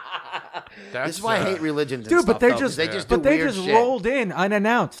 That's, This is why I hate religions, and Dude, stuff, but they though, 'cause just they just do but they weird just shit. rolled in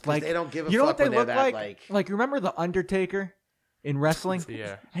unannounced. Like they don't give a you know fuck what they when they're look that, like? like- you remember the Undertaker in wrestling?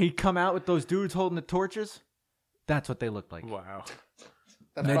 Yeah. He'd come out with those dudes holding the torches. That's what they looked like. Wow.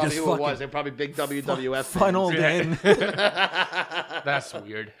 That's They probably just who it fucking was. They're probably big WWF fans. Funneled in. That's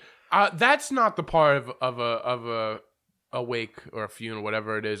weird. That's not the part of a wake or a funeral,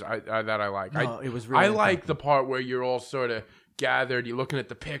 whatever it is, that I like. No, it was really I like the part where you're all sort of gathered. You're looking at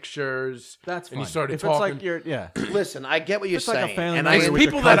the pictures. That's fine. and you started if talking. it's like you're Listen, I get what you're it's like a saying, family and member It's with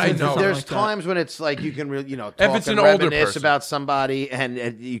people your that I cousins or know. something there's like that. times when it's like you can really, talk it's and an older reminisce person. about somebody,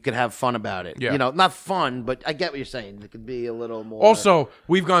 and you can have fun about it. Yeah. Not fun, but I get what you're saying. It could be a little more. Also,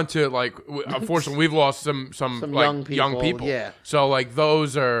 we've gone to unfortunately, we've lost some like, young people, yeah. So like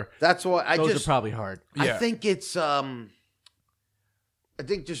those are that's why I Those just are probably hard. I Yeah. think it's I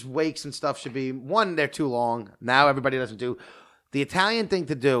think just wakes and stuff should be one. They're too long. Now everybody doesn't do. The Italian thing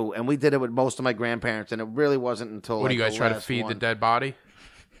to do, and we did it with most of my grandparents, and it really wasn't until. what do like, you guys the try to last feed one. the dead body?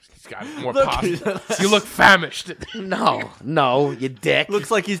 He's got more pasta. You look famished. No, you dick. Looks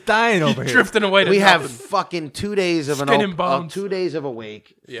like he's dying over here. Drifting away to We nothing. have fucking 2 days of Skin and bones. 2 days of a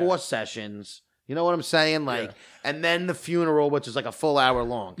week, 4 sessions. You know what I'm saying? Like, and then the funeral, which is like a full hour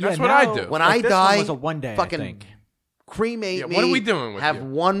long. That's what I do. When like, I this die, one was a one day. fucking I think. cremate me. what are we doing with have you?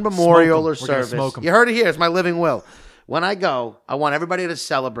 one memorial or Smoke 'em. We're gonna service. smoke 'em. You heard it here. It's my living will. When I go, I want everybody to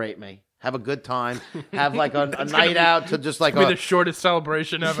celebrate me. Have a good time. Have like a night out to just like Be the shortest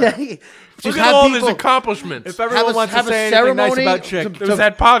celebration ever. just Look have at all people, his accomplishments. If everyone wants to have a say anything nice ceremony about Chick, It was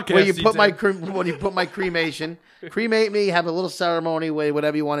that podcast where you he put my did. when you put my cremation, cremate me, have a little ceremony,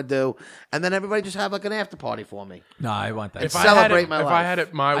 whatever you want to do, and then everybody just have like an after party for me. no, I want that. If Celebrate I my had it, life. If I had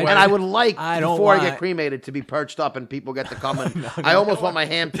it my way, And I would like I don't before I want- get cremated to be perched up and people get to come and I almost want my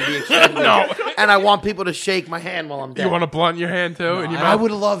hand to be extended. And I want people to shake my hand while I'm dead. you want to blunt your hand too? in your I mouth?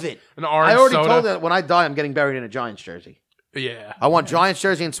 would love it. An orange I already soda? told you that when I die, I'm getting buried in a Giants jersey. Yeah. I want Giants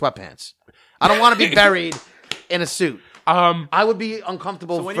jersey and sweatpants. I don't want to be buried in a suit. I would be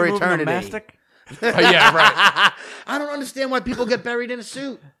uncomfortable so when for you're moving to eternity. mastic, Yeah, right. I don't understand why people get buried in a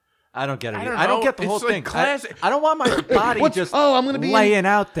suit. I don't get it. I either. don't I don't know. get the It's whole like thing. classic. I don't want my body just I'm gonna be laying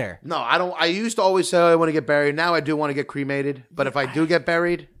out there. No, I don't. I used to always say I want to get buried. Now I do want to get cremated. But if I do get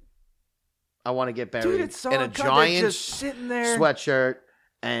buried, I want to get buried Dude, it's so in a uncomfortable Giants just sitting there. sweatshirt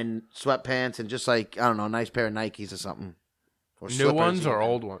and sweatpants and just like I don't know, a nice pair of Nikes or something. Or New slippers ones or even.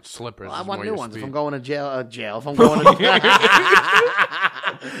 old ones? Slippers. Well, I is want more new your ones. If speed. I'm going to jail, if I'm going to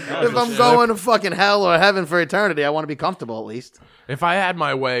if I'm going to fucking hell or heaven for eternity, I want to be comfortable at least. If I had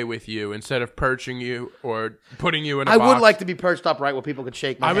my way with you, instead of perching you or putting you in a I box, would like to be perched upright where people could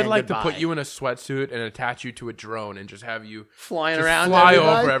shake my I hand. would like goodbye. to put you in a sweatsuit and attach you to a drone and just have you flying just around, fly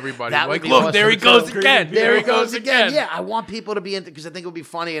everybody. over everybody. That would Like, be look, awesome, there he too. goes again. There he goes again. Yeah, I want people to be into because I think it would be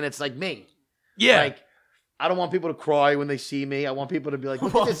funny and it's like me. Yeah. Like I don't want people to cry when they see me. I want people to be like,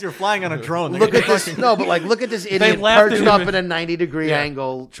 look Well, at this. you're flying on a drone. Look at this. No, but like, look at this idiot laughed at perched him up in- in a 90-degree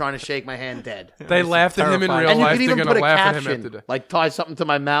angle trying to shake my hand dead. They laughed at him in terrifying. real And you life. could They're even going put to a laugh at him after caption, that. like tie something to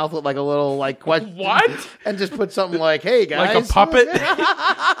my mouth with like a little like question. What? And just put something like, hey guys. Like a puppet? We're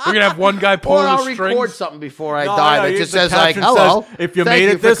going to have one guy Or pulling I'll the record strings. something before I No, die no, that you- just the says like, caption hello. says, if you thank made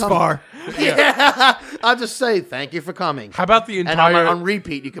it for this coming." far. Yeah. I'll just say, thank you for coming. How about the And entire on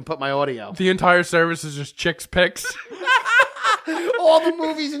repeat, you can put my audio. the entire service is just chicks pics? All the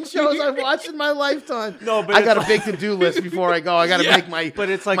movies and shows I've watched in my lifetime. No, but I it's got a like- big to-do list before I go. I got to make my. But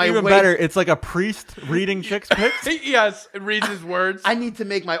it's like my even weight- better. It's like a priest reading chicks' pics. Yes, it reads his words. I need to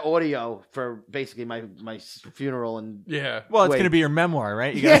make my audio for basically my funeral and Yeah. Well, it's Wait. going to be your memoir,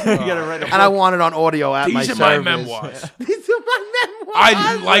 right? You got to write a book. and I want it on audio at my These are my service. memoirs. These are my memoirs.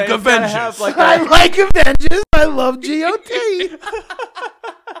 I like It's gotta Avengers. have, like, I like Avengers. I love GOT.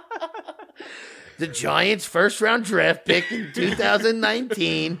 The Giants' first-round draft pick in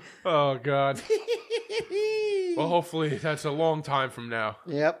 2019. Oh, God. Well, hopefully that's a long time from now,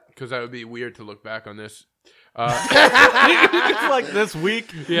 Yep. because that would be weird to look back on this. It's like this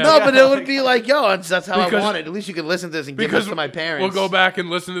week. Yeah. No, but it would be like, yo, that's how Because- I want it. At least you can listen to this and give Because this to my parents. we'll go back and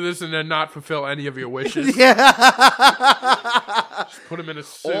listen to this and then not fulfill any of your wishes. Yeah. Put them in a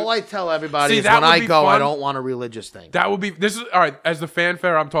suit. All I tell everybody See, is that when would I be go, I fun. don't want a religious thing. That would be, this is, all right, as the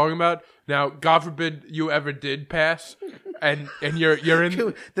fanfare I'm talking about, now, God forbid you ever did pass, and you're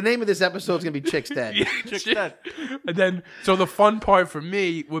in... The name of this episode is going to be Chicks Dead. Chicks dead. And then, so the fun part for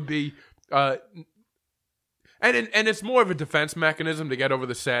me would be, and it's more of a defense mechanism to get over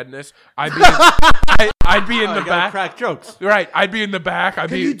the sadness. I'd be in Oh, the you gotta back. crack jokes. Right, I'd be in the back.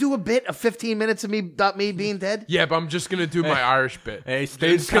 Can you do a bit of 15 minutes of me being dead? Yeah, but I'm just gonna do my Irish bit. Hey,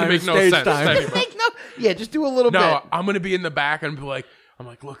 stage it's gonna time make is no stage sense. time. anyway. Make no, yeah, just do a little No, bit. I'm gonna be in the back and be like,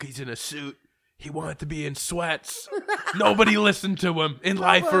 look, he's in a suit. He wanted to be in sweats. Nobody listened to him in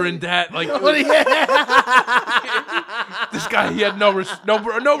life or in death. Like this guy, he had no respect.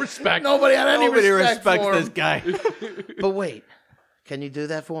 Nobody had any Nobody respect respects for this him. guy. But wait, can you do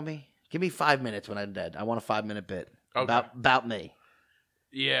that for me? Give me 5 minutes when I'm dead. I want a 5-minute bit Okay. about me,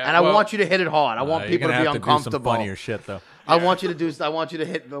 Yeah, and I want you to hit it hard. I want You're people to gonna be have uncomfortable. do some funnier shit though. I want you to do. I want you to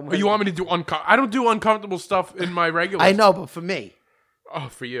hit. You want me to do I don't do uncomfortable stuff in my regular. I know, but for me, Oh,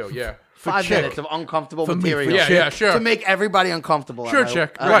 for you, yeah. 5 Chick. minutes of uncomfortable For me, material. for Yeah, Chick. yeah, sure. To make everybody uncomfortable. Sure, at my-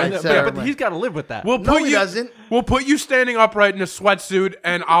 Chick. at Right. my Yeah, Yeah, ceremony. but he's got to live with that. We'll No, put he you. doesn't. We'll put you standing upright in a sweatsuit,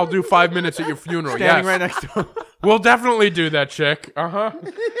 and I'll do 5 minutes at your funeral. Standing Yes. right next to him. We'll definitely do that, Chick.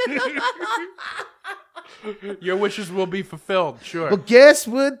 Your wishes will be fulfilled. Sure. Well, guess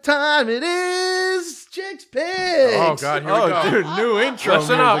what time it is? Chicks Pigs. Oh God, here we go. Oh, dude, new intro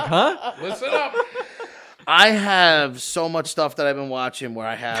Listen music, up. huh? Listen up. I have so much stuff that I've been watching where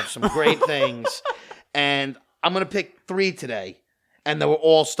I have some great things, and I'm gonna pick 3 today. And they were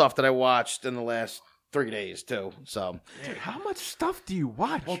all stuff that I watched in the last 3 days too. So, Dude, how much stuff do you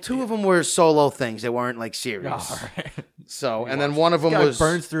watch? well, 2 of them were solo things. They weren't like series. All right. So, and then one of them Guy was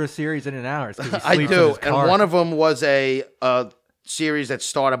burns through a series in an hour. It's 'cause he I sleeps in do, his car. and one of them was a series that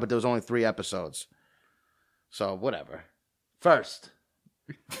started, but there was only 3 episodes. So whatever. First,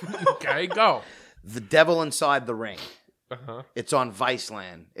 Okay, go. The Devil Inside the Ring. Uh-huh. It's on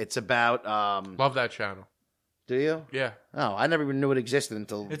Viceland. It's about. Love that channel. Do you? Yeah. Oh, I never even knew it existed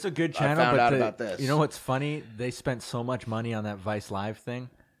until It's a good I channel, found but out about this. you know what's funny? They spent so much money on that Vice Live thing.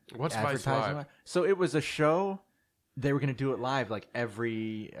 What's Vice advertising Live? it. So it was a show. They were going to do it live, like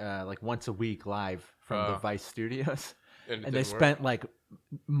once a week live from the Vice studios, And it and they didn't work? spent like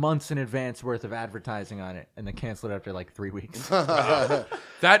months in advance worth of advertising on it, and then canceled it after like 3 weeks.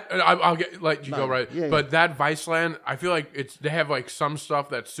 That I'll get let you go right, yeah, but that Viceland, I feel like they have like some stuff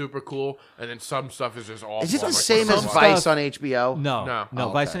that's super cool, and then some stuff is just awful. Is it the I'm like, same what as the fuck? Vice on HBO? No, No. no.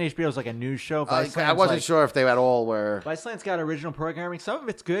 Oh, Vice okay. on HBO is like a news show. I Viceland's wasn't like, sure if they at all were. Viceland's got original programming. Some of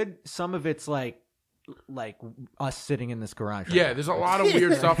it's good. Some of it's like us sitting in this garage. right Yeah, now. there's a lot of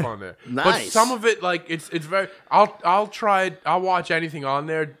weird stuff on there. But Nice. some of it, like it's very. I'll try. I'll watch anything on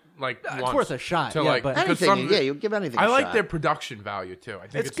there. Like It's once worth a shot, to, yeah, like, but- because Anything, some of it- yeah, you give anything. I a like shot. their production value too. I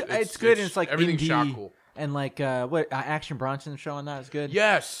think It's good. It's good, and it's like everything's indie, shot cool. And like Action Bronson's show on that is good.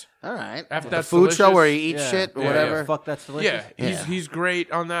 Yes. All right. After The That's food show Delicious. where he eats Yeah. shit or Yeah, whatever. yeah. Fuck, that's delicious. Yeah, Yeah. he's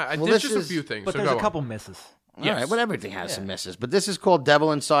great on that. Well, There's this just a is- few things. But so there's go a on. couple misses. All Yes. right, but everything has some misses. But this is called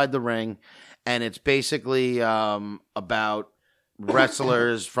Devil Inside the Ring, and it's basically about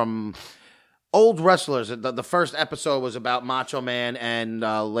wrestlers from old wrestlers. The first episode was about Macho Man and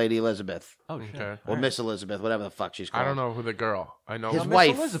Lady Elizabeth, Oh shit. Okay. or Miss Elizabeth, whatever the fuck she's called. I don't know who the girl. I know His Miss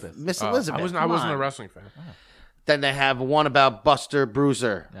wife, Elizabeth. Miss Oh, Elizabeth. I come wasn't a on. wrestling fan. Then they have one about Buster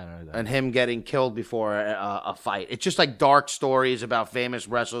Bruiser I don't know that. and him getting killed before a fight. It's just like dark stories about famous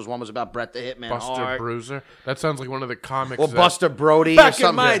wrestlers. One was about Bret the Hitman Buster Hart. Bruiser. That sounds like one of the comics. Or that- Buster Brody. Back or in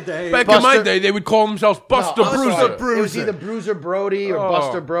something. my day. Back in my Buster- day, they would call themselves Buster No, Bruiser. It was either Bruiser Brody or Oh.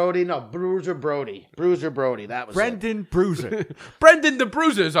 Buster Brody. No, Bruiser Brody. Bruiser Brody. That was it. Brendan Bruiser. Brendan the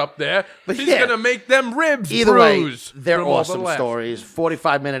Bruiser's up there. But He's yeah. gonna make them ribs Either way, bruise. they're from all the awesome left. stories.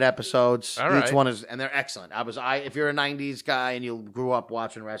 45-minute episodes. All Each right. one is, and they're excellent. If you're a '90s guy and you grew up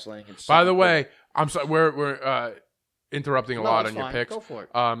watching wrestling, it's By the super way, I'm sorry. We're interrupting a No, lot it's on your fine. picks. Go for it.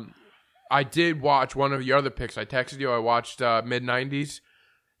 I did watch one of your other picks. I texted you. I watched mid '90s.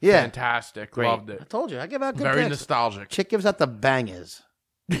 cool. Yeah, Fantastic. great. Loved I it. told you, I give out good Very picks. nostalgic. Chick gives out the bangers.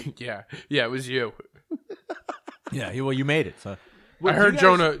 Yeah, it was you. Yeah, well, you made it. So I heard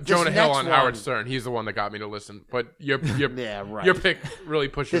Jonah this Hill next on Howard one- Stern. He's the one that got me to listen. But your Yeah, right. your pick really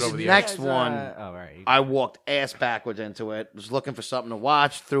pushed This it over the next edge. one, oh, all right. I walked ass backwards into it. Was looking for something to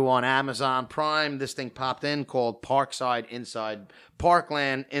watch. Threw on Amazon Prime. This thing popped in called Parkland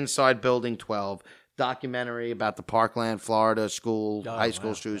Inside Building 12. Documentary about the Parkland, Florida high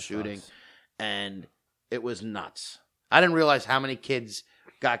school shooting. And it was nuts. I didn't realize how many kids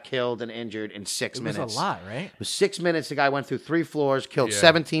got killed and injured in 6 It was minutes. a lot, right? It was 6 minutes. The guy went through 3 floors, killed Yeah.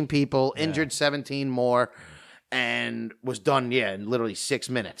 17 people, injured 17 more, and was done, in literally 6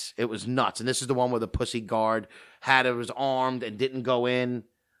 minutes. It was nuts. And this is the one where the pussy guard was armed and didn't go in.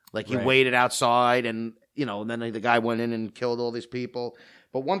 Like, he Right. waited outside, and, and then the guy went in and killed all these people.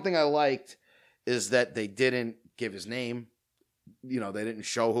 But one thing I liked is that they didn't give his name. They didn't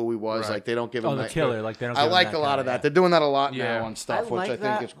show who he was. Right. Like, they don't give Oh, him the that. killer. Like they don't. I give him like that a lot kind of that. yeah. They're doing that a lot Yeah. now on stuff, which I think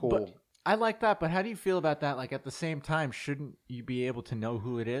that, is cool. but I like that, but how do you feel about that? Like at the same time, shouldn't you be able to know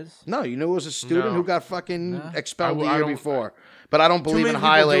who it is? No, you knew it was a student No. who got fucking No. expelled I the year don't- before. But I don't Too believe many in people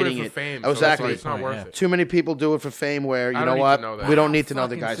do highlighting it it. for fame. Oh, So that's exactly. why it's not worth Yeah. it. Too many people do it for fame where, you I know don't need what? to know that. We don't need to know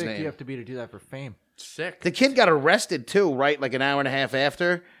the Fucking guy's sick do you name. have to be to do that for fame? Sick. The kid got arrested too, right? Like an hour and a half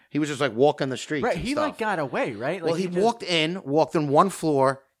after. He was just like walking the streets. Right, and he stuff. like got away, right? Like, Well, he just- walked in one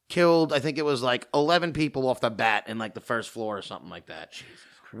floor, killed, I think it was like 11 people off the bat in like the first floor or something like that.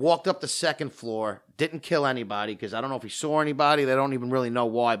 Walked up the second floor, didn't kill anybody because I don't know if he saw anybody. They don't even really know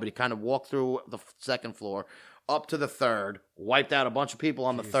why, but he kind of walked through the second floor, up to the third, wiped out a bunch of people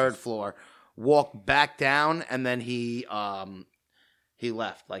on the third floor, walked back down, and then he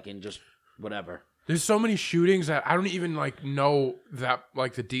left, like in just whatever. There's so many shootings that I don't even know that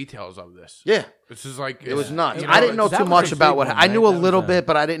the details of this. Yeah. This is like It was nuts. you I didn't know that too was much a about big what one, I knew right? a That was little a- bit,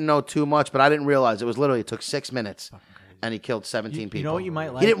 but I didn't know too much. But I didn't realize it took 6 minutes, and he killed 17 people. You know what you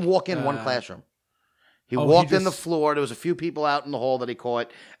might like? He didn't walk in one classroom. He he walked in the just- floor. There was a few people out in the hall that he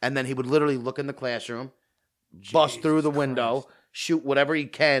caught, and then he would literally look in the classroom, bust through the window, shoot whatever he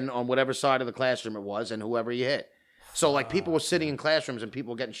can on whatever side of the classroom it was, and whoever he hit. So like people were sitting in classrooms and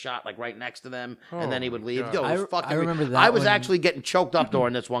people were getting shot like right next to them, and then he would leave. God. Yo, it was I fucking. remember that I was one. actually getting choked up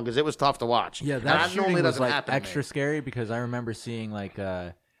during this one because it was tough to watch. Yeah, And that shooting normally was doesn't like happen to me. extra scary because I remember seeing like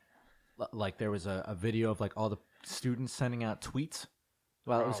there was a video of like all the students sending out tweets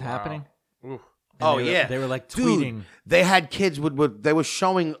while it was happening. Oof. And Oh they were- yeah, they were like Dude, tweeting. They had kids would they were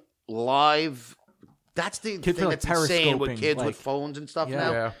showing live. That's the Kids thing were, like, that's insane with periscoping, kids like- with phones and stuff Yeah.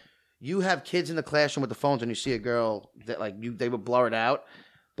 now. Yeah. You have kids in the classroom with the phones, and you see a girl that they would blur it out,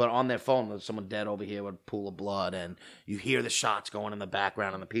 but on their phone there's someone dead over here with a pool of blood, and you hear the shots going in the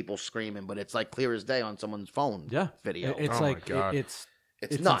background and the people screaming, but it's like clear as day on someone's phone. Yeah, video. It's Oh my like God. It's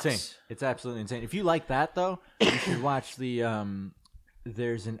nuts. insane. It's absolutely insane. If you like that though, you should watch the.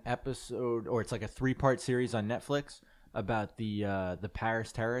 There's an episode, or it's like a 3-part series on Netflix about the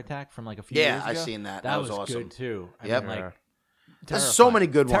Paris terror attack from like a few years ago. I seen that. That That was awesome. good too. I Yep. mean, like, There's so terrifying. many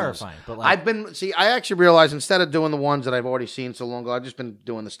good ones. Terrifying, but like, I actually realized instead of doing the ones that I've already seen so long ago, I've just been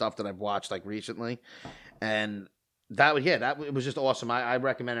doing the stuff that I've watched like recently, and it was just awesome. I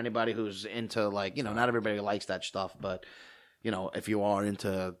recommend anybody who's into like not everybody likes that stuff, but if you are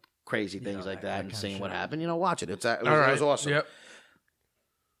into crazy things like that and seeing what happened, watch it. It was awesome. Yep.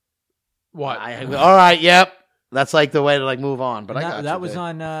 What? All right, yep. That's like the way to like move on. But and I got that you, was dude.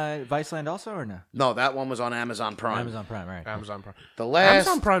 on Viceland also or no? No, that one was on Amazon Prime. Amazon Prime, right? Amazon Prime. The last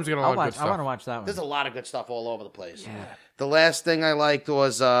Amazon Prime's got a lot of good I want stuff. to watch that one. There's a lot of good stuff all over the place. Yeah. The last thing I liked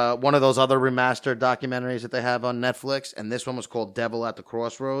was one of those other remastered documentaries that they have on Netflix, and this one was called Devil at the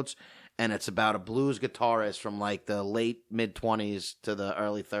Crossroads, and it's about a blues guitarist from like the late mid-20s to the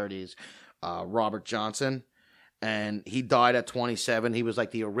early 30s, Robert Johnson, and he died at 27. He was like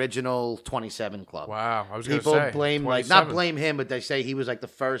the original 27 Club. Wow. I was going to People say. blame 27. not blame him, but they say he was like the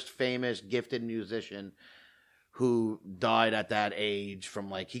first famous gifted musician who died at that age from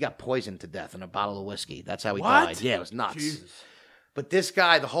like he got poisoned to death in a bottle of whiskey. That's how he What? died. Yeah, it was nuts. Jesus. But this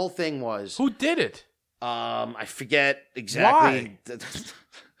guy, the whole thing was Who did it? I forget exactly.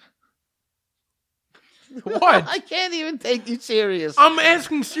 What? I can't even take you serious. I'm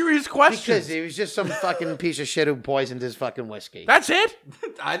asking serious questions. Because he was just some fucking piece of shit who poisoned his fucking whiskey. That's it?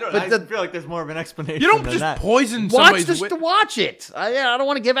 I don't. But I the- feel like there's more of an explanation. You don't than just that. poison Watch somebody's this wit- to watch it. I don't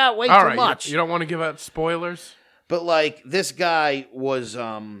want to give out way All too right, much. You don't want to give out spoilers? But like this guy was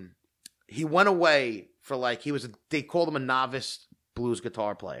he went away for like they called him a novice blues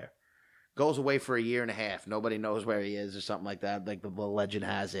guitar player. Goes away for a year and a half. Nobody knows where he is or something like that. Like the legend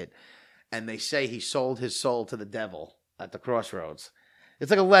has it. And they say he sold his soul to the devil at the crossroads. It's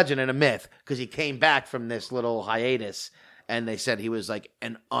like a legend and a myth because he came back from this little hiatus and they said he was like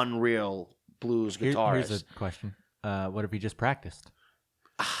an unreal blues guitarist. Here's a question. What if he just practiced?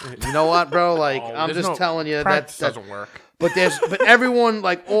 You know what, bro? Like Oh, I'm there's just no- telling you practice that doesn't work. But everyone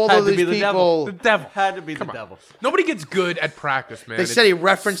like all Had of to these be the devil. people. The devil. Had to be Come the on. devil. Nobody gets good at practice, man. They It's said he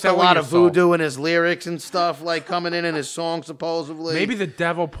referenced a selling lot your of soul. voodoo in his lyrics and stuff, like coming in his songs, supposedly. Maybe the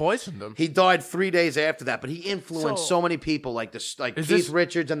devil poisoned him. He died 3 days after that, but he influenced so many people, like Is Keith this-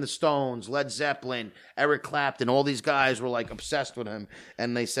 Richards and the Stones, Led Zeppelin, Eric Clapton. All these guys were like obsessed with him,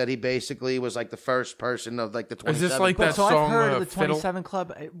 and they said he basically was like the first person of like the 27. Is this like But that so song, I've heard of the Fiddle? 27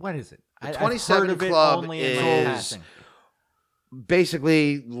 Club. What is it? I've 27 heard of it Club only in is- passing.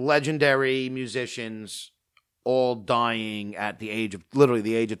 basically legendary musicians all dying at literally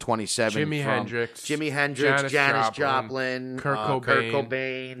the age of 27. Jimi Hendrix, Janis Janis Joplin, Kurt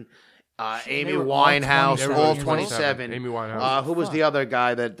Cobain, Amy they were all Winehouse, 27. all Everybody's 27. Amy Winehouse. Who was the other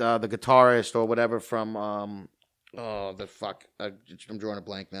guy that the guitarist or whatever from I'm drawing a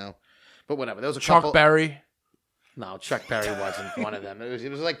blank now. But whatever. There was a Chuck couple. Berry. No, Chuck Berry wasn't one of them. It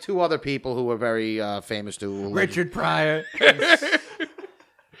was like two other people who were very famous too. Richard Pryor.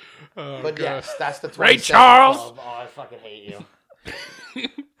 But yes, that's the 27 Ray Charles! Club. Oh, I fucking hate you.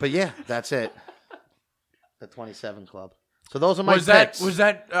 But yeah, that's it. The 27 Club. So those are my picks. Was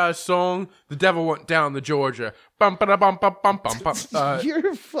that song "The Devil Went Down to Georgia"? Bum ba bum bum bum bum bum.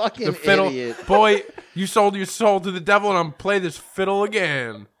 You're a fucking The fiddle, idiot. boy. You sold your soul to the devil, and I'm play this fiddle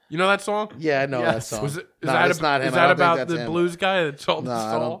again. You know that song? Yeah, I know that Yes. song. Was it? Is No, that that's not him. Is I that don't think about that's the him. blues guy that sold No, his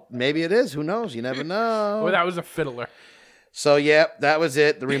I soul? don't, maybe it is. Who knows? You never know. Well, that was a fiddler. So, yeah, that was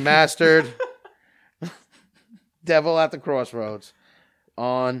it. The remastered Devil at the Crossroads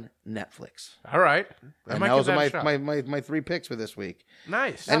on Netflix. All right, I And might those give are that a shot. my 3 picks for this week.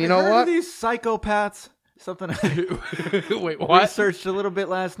 Nice. And you Have know heard what? of these psychopaths? Something I Wait, what? researched a little bit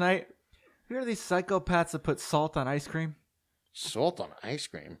last night. You heard of these psychopaths that put salt on ice cream? Salt on ice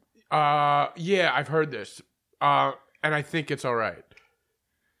cream. Yeah, I've heard this, and I think it's all right.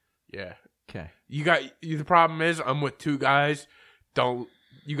 Yeah, Okay. the problem is I'm with 2 guys. Don't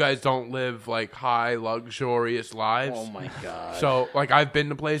you guys don't live like high luxurious lives. Oh my god! So like I've been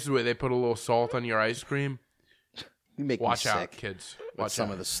to places where they put a little salt on your ice cream. you make Watch me out, sick kids. with Watch some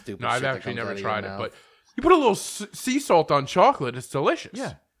out. of the stupid. No, I've shit that actually comes never out of your tried it, mouth. but you put a little sea salt on chocolate. It's delicious.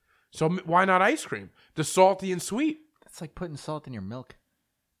 Yeah. So why not ice cream? The salty and sweet. That's like putting salt in your milk.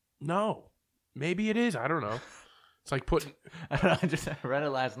 No, maybe it is. I don't know. It's like putting. I don't know. I just read it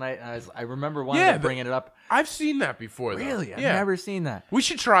last night. And I remember wanting Yeah, to but- bring it up. I've seen that before. Though. Really? I've yeah. never seen that. We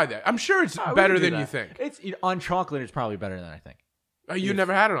should try that. I'm sure it's We better can do than you that. think. It's on chocolate. It's probably better than I think. You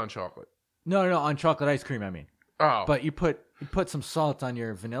never had it on chocolate. No, on chocolate ice cream. I mean, Oh, but you put some salt on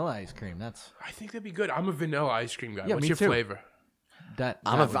your vanilla ice cream. That's I think that'd be good. I'm a vanilla ice cream guy. Yeah, What's me your too. flavor?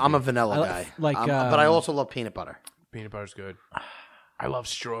 I'm a vanilla I guy. like, but I also love peanut butter. Peanut butter's good. I love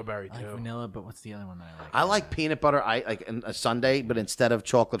strawberry I too. like vanilla. But what's the other one that I like? I like peanut butter. I like in a sundae, but instead of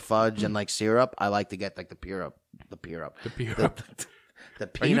chocolate fudge and like syrup, I like to get like the peanut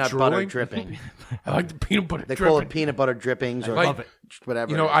butter drooling? dripping. I like the peanut butter. They dripping. call it peanut butter drippings or love it.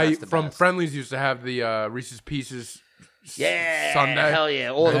 whatever. You know, it is. That's the from best. Friendlies used to have the Reese's Pieces. Yeah, Sundae. hell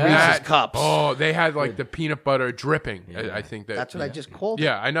yeah, all the That- Reese's cups. Oh, they had like the peanut butter dripping. I think that. That's what I just called it.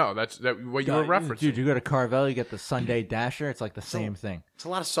 Yeah, I know. That's what you were referencing. Dude, you go to Carvel, you get the Sunday Dasher. It's like the same thing. It's a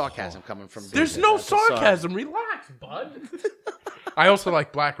lot of sarcasm coming from. There's DJ. no That's what's up. sarcasm. Relax, bud. I also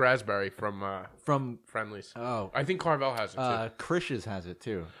like black raspberry from From Friendlies. oh, I think Carvel has it too. Krish's has it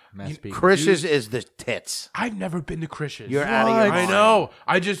too. Mass Speaker. Chris's is the tits. I've never been to Krish's. You're out of your What? mind. I know.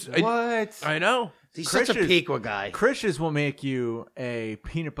 I just. What? I know. He's such a Chris's- Piqua guy. Krish's will make you a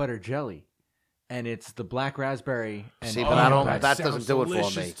peanut butter jelly, and it's the black raspberry. And See, but I don't- peanut that butter. doesn't do it for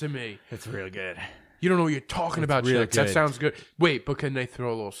delicious me. to me. It's real good. You don't know what you're talking about, real chicks. That good. sounds good. Wait, but can they throw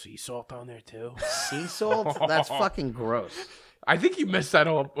a little sea salt on there too? Sea salt? That's fucking gross. I think you missed that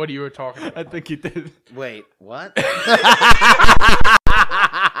all what you were talking about. I think you did. Wait, what?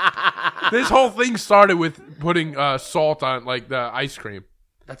 This whole thing started with putting salt on like the ice cream.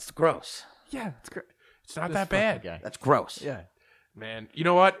 That's gross. Yeah, it's great. It's not that bad, Guy. That's gross. Yeah, man. You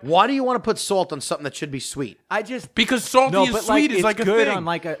know what? Why do you want to put salt on something that should be sweet? I just Because salty No, and but, sweet like, is like it's a good thing. on,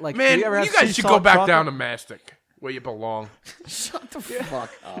 like, do man, you ever have you guys sea should go salt back chocolate? down to Mastic where you belong. Shut the fuck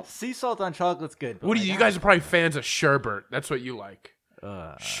up. sea salt on chocolate's good. but What do like, you guys are probably fans of sherbet? That's what you like.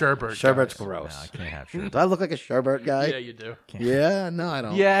 Sherbet. Sherbet's guys. gross. I can't have sherbet. Do I look like a sherbet guy? Yeah, you do. Yeah, no, I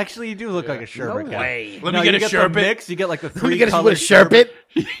don't. Yeah, actually, you do look like a sherbet guy. way. Let No, me get you a get the sherbet. mix. You get like the Let me three get a colors. sherbet.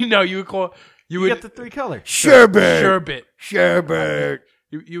 No, you would call you You would get the three colors. Sherbet. sherbet. Sherbet.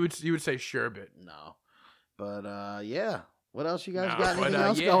 You would say sherbet. No. But, yeah. What else you guys No, got? but, Anything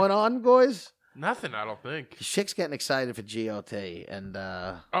else yeah. going on, boys? Nothing, I don't think. Chick's getting excited for GOT. And,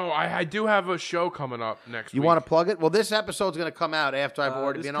 Oh, I do have a show coming up next you week. want to plug it? Well, this episode's going to come out after I've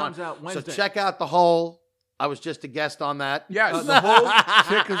already this been on. comes out So Wednesday. check out The Hole. I was just a guest on that. Yes. The whole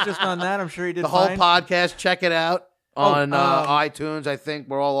chick was just on that. I'm sure he did The whole fine. podcast. Check it out on um, iTunes. I think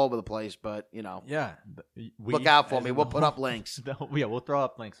we're all over the place, but, you know. Yeah. Look out for me. We'll put up links. Yeah, we'll throw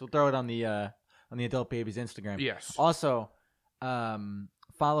up links. We'll throw it on the Adult Baby's Instagram. Yes. Also,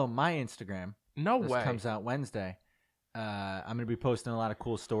 follow my Instagram. No This way. comes out Wednesday. I'm going to be posting a lot of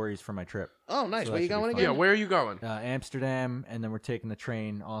cool stories from my trip. Oh, nice. So Where that you should be going fun. again? Yeah, where are you going? Amsterdam, and then we're taking the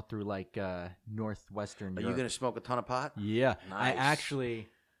train all through like northwestern Are Europe. you going to smoke a ton of pot? Yeah, I Nice. actually.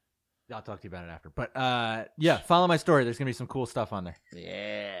 I'll talk to you about it after. But yeah, follow my story. There's gonna be some cool stuff on there.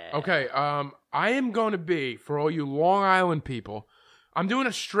 Yeah. Okay, I am going to be, for all you Long Island people, I'm doing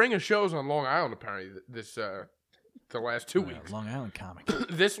a string of shows on Long Island apparently this the last 2 weeks. Long Island comic.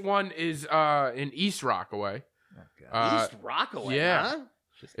 This one is in East Rockaway. East Rockaway, yeah. huh?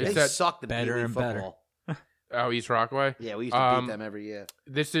 It's They at, sucked at better Pee Wee and better. football. East Rockaway. Yeah, we used to beat them every year.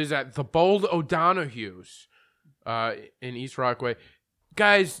 This is at the Bold O'Donoghue's in East Rockaway.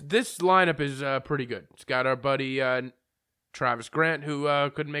 Guys, this lineup is pretty good. It's got our buddy Travis Grant, who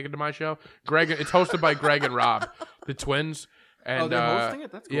couldn't make it to my show. It's hosted by Greg and Rob, the twins. And, they're hosting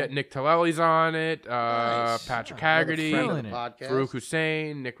it? That's cool. Yeah, Nick Tellelli's on it. Nice. Patrick Another Haggerty, friend of Feeling the it. podcast. Farouk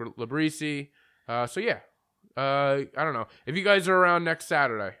Hussein, Nick Labrisi. So yeah, I don't know if you guys are around next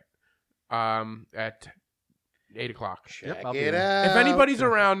Saturday, at 8:00. Check I'll be it there. out. If anybody's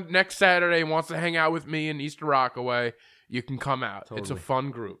around next Saturday and wants to hang out with me in East Rockaway, you can come out. It's a Totally. fun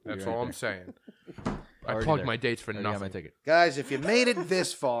group. That's right all I'm there. saying. I Already plugged there. my dates for Already got my nothing. ticket. Guys, if you made it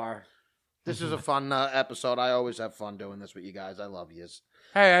this far, this is a fun episode. I always have fun doing this with you guys. I love yous.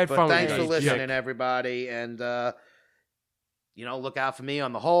 Hey, I had But fun thanks with for you. listening, everybody. And, look out for me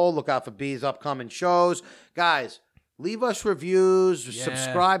on The Whole. Look out for B's upcoming shows. Guys, leave us reviews. Yeah.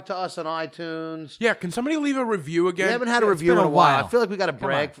 Subscribe to us on iTunes. Yeah, can somebody leave a review again? We haven't had a Yeah, it's review been in a a while. while. I feel like we got to Come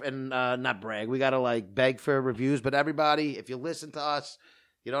brag and not brag. We got to beg for reviews. But everybody, if you listen to us,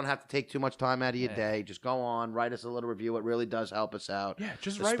 You don't have to take too much time out of your day. Just go on, write us a little review. It really does help us out. Yeah,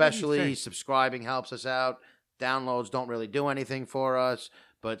 just write what you Especially think. subscribing helps us out. Downloads don't really do anything for us,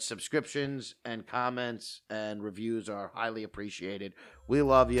 but subscriptions and comments and reviews are highly appreciated. We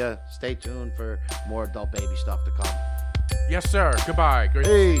love you. Stay tuned for more adult baby stuff to come. Yes, sir. Goodbye. Great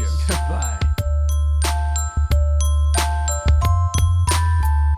to see you. Peace. Bye.